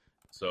job.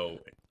 So,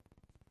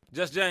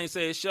 Just James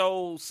says,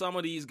 show some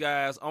of these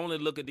guys, only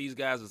look at these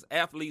guys as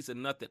athletes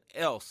and nothing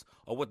else,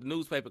 or what the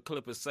newspaper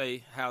clippers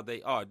say how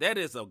they are. That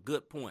is a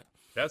good point.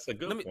 That's a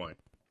good point.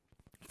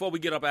 Before we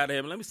get up out of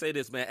here, let me say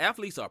this, man.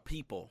 Athletes are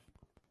people,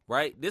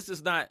 right? This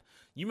is not,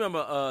 you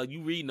remember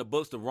you reading the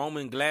books, the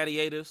Roman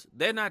gladiators?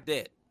 They're not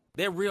that.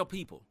 They're real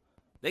people.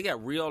 They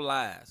got real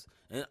lives.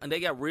 And they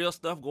got real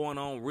stuff going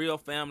on, real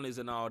families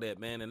and all that,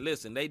 man. And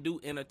listen, they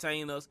do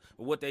entertain us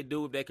with what they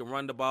do. If they can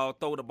run the ball,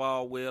 throw the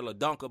ball well, or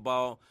dunk a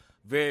ball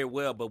very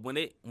well. But when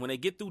they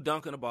get through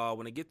dunking the ball,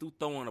 when they get through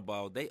throwing the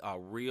ball, they are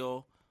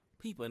real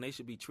people, and they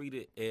should be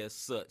treated as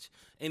such.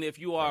 And if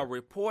you are a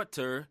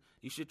reporter,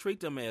 you should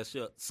treat them as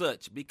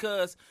such,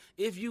 because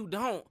if you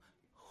don't,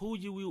 who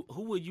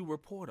will you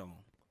report on?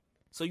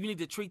 So you need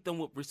to treat them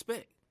with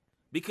respect,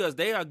 because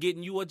they are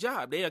getting you a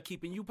job. They are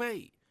keeping you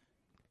paid.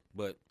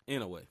 But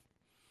anyway.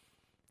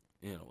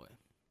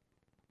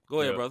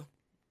 Go ahead, brother.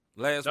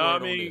 Last word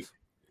on this.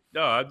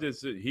 No, I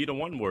just, he the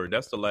one word.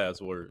 That's the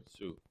last word.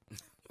 Shoot.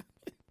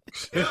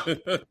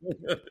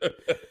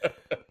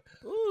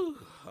 Ooh,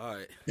 all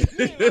right.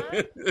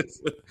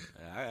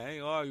 I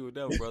ain't arguing with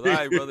that, brother. All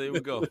right, brother, here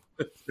we go.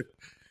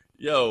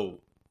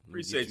 Yo,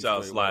 appreciate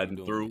y'all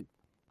sliding through.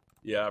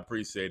 Yeah, I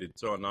appreciate it.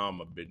 Throwing all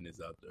my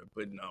business out there.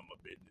 Putting all my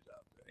business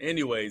out there.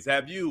 Anyways,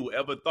 have you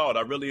ever thought,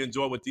 I really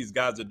enjoy what these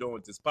guys are doing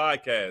with this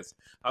podcast.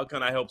 How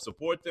can I help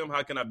support them?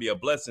 How can I be a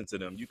blessing to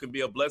them? You can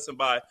be a blessing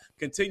by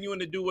continuing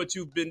to do what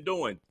you've been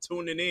doing,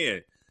 tuning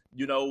in,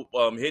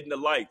 hitting the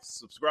like,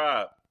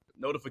 subscribe,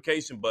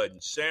 notification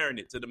button, sharing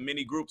it to the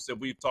many groups that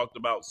we've talked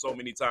about so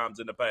many times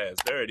in the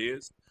past. There it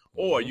is.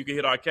 Or you can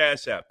hit our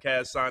Cash App, #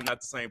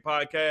 Not the Same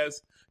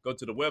Podcast. Go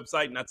to the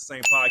website,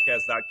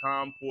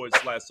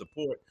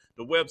 notthesamepodcast.com/support.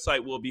 The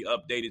website will be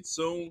updated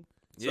soon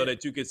so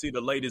that you can see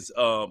the latest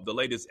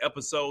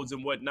episodes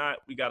and whatnot.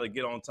 We got to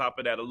get on top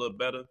of that a little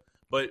better.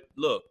 But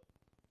look,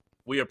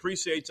 we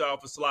appreciate y'all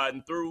for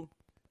sliding through,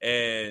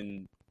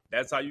 and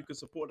that's how you can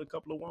support a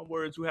couple of one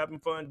words who having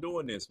fun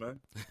doing this, man.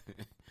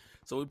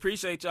 So we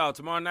appreciate y'all.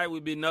 Tomorrow night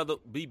we'll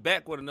be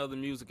back with another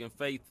Music and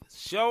Faith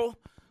show.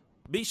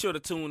 Be sure to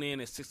tune in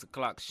at 6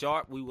 o'clock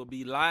sharp. We will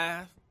be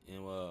live.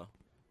 And we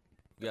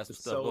got some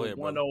stuff. Go ahead,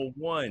 brother.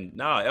 101.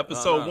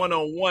 Episode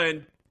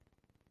 101.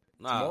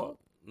 No,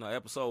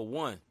 episode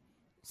 1.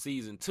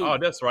 Season 2. Oh,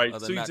 that's right.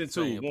 Season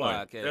 2, 1.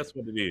 Podcast. That's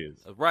what it is.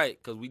 Right,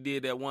 because we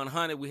did that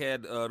 100. We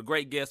had the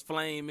great guest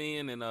Flame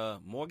in and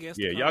more guests.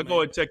 Yeah, y'all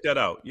go and check that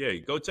out. Yeah,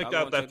 go check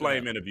out that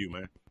Flame interview,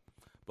 man.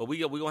 But we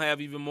going to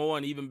have even more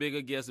and even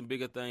bigger guests and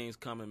bigger things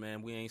coming,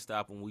 man. We ain't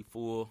stopping. We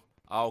full.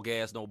 All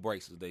gas, no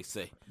brakes, as they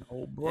say.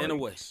 No brakes.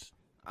 Anyway,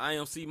 I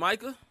am C.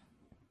 Micah.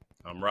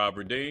 I'm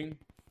Robert Dean.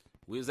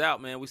 We was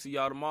out, man. We see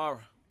y'all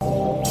tomorrow.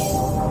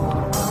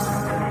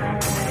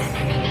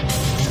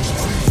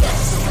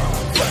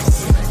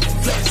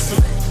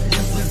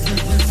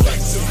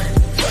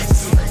 Flexing.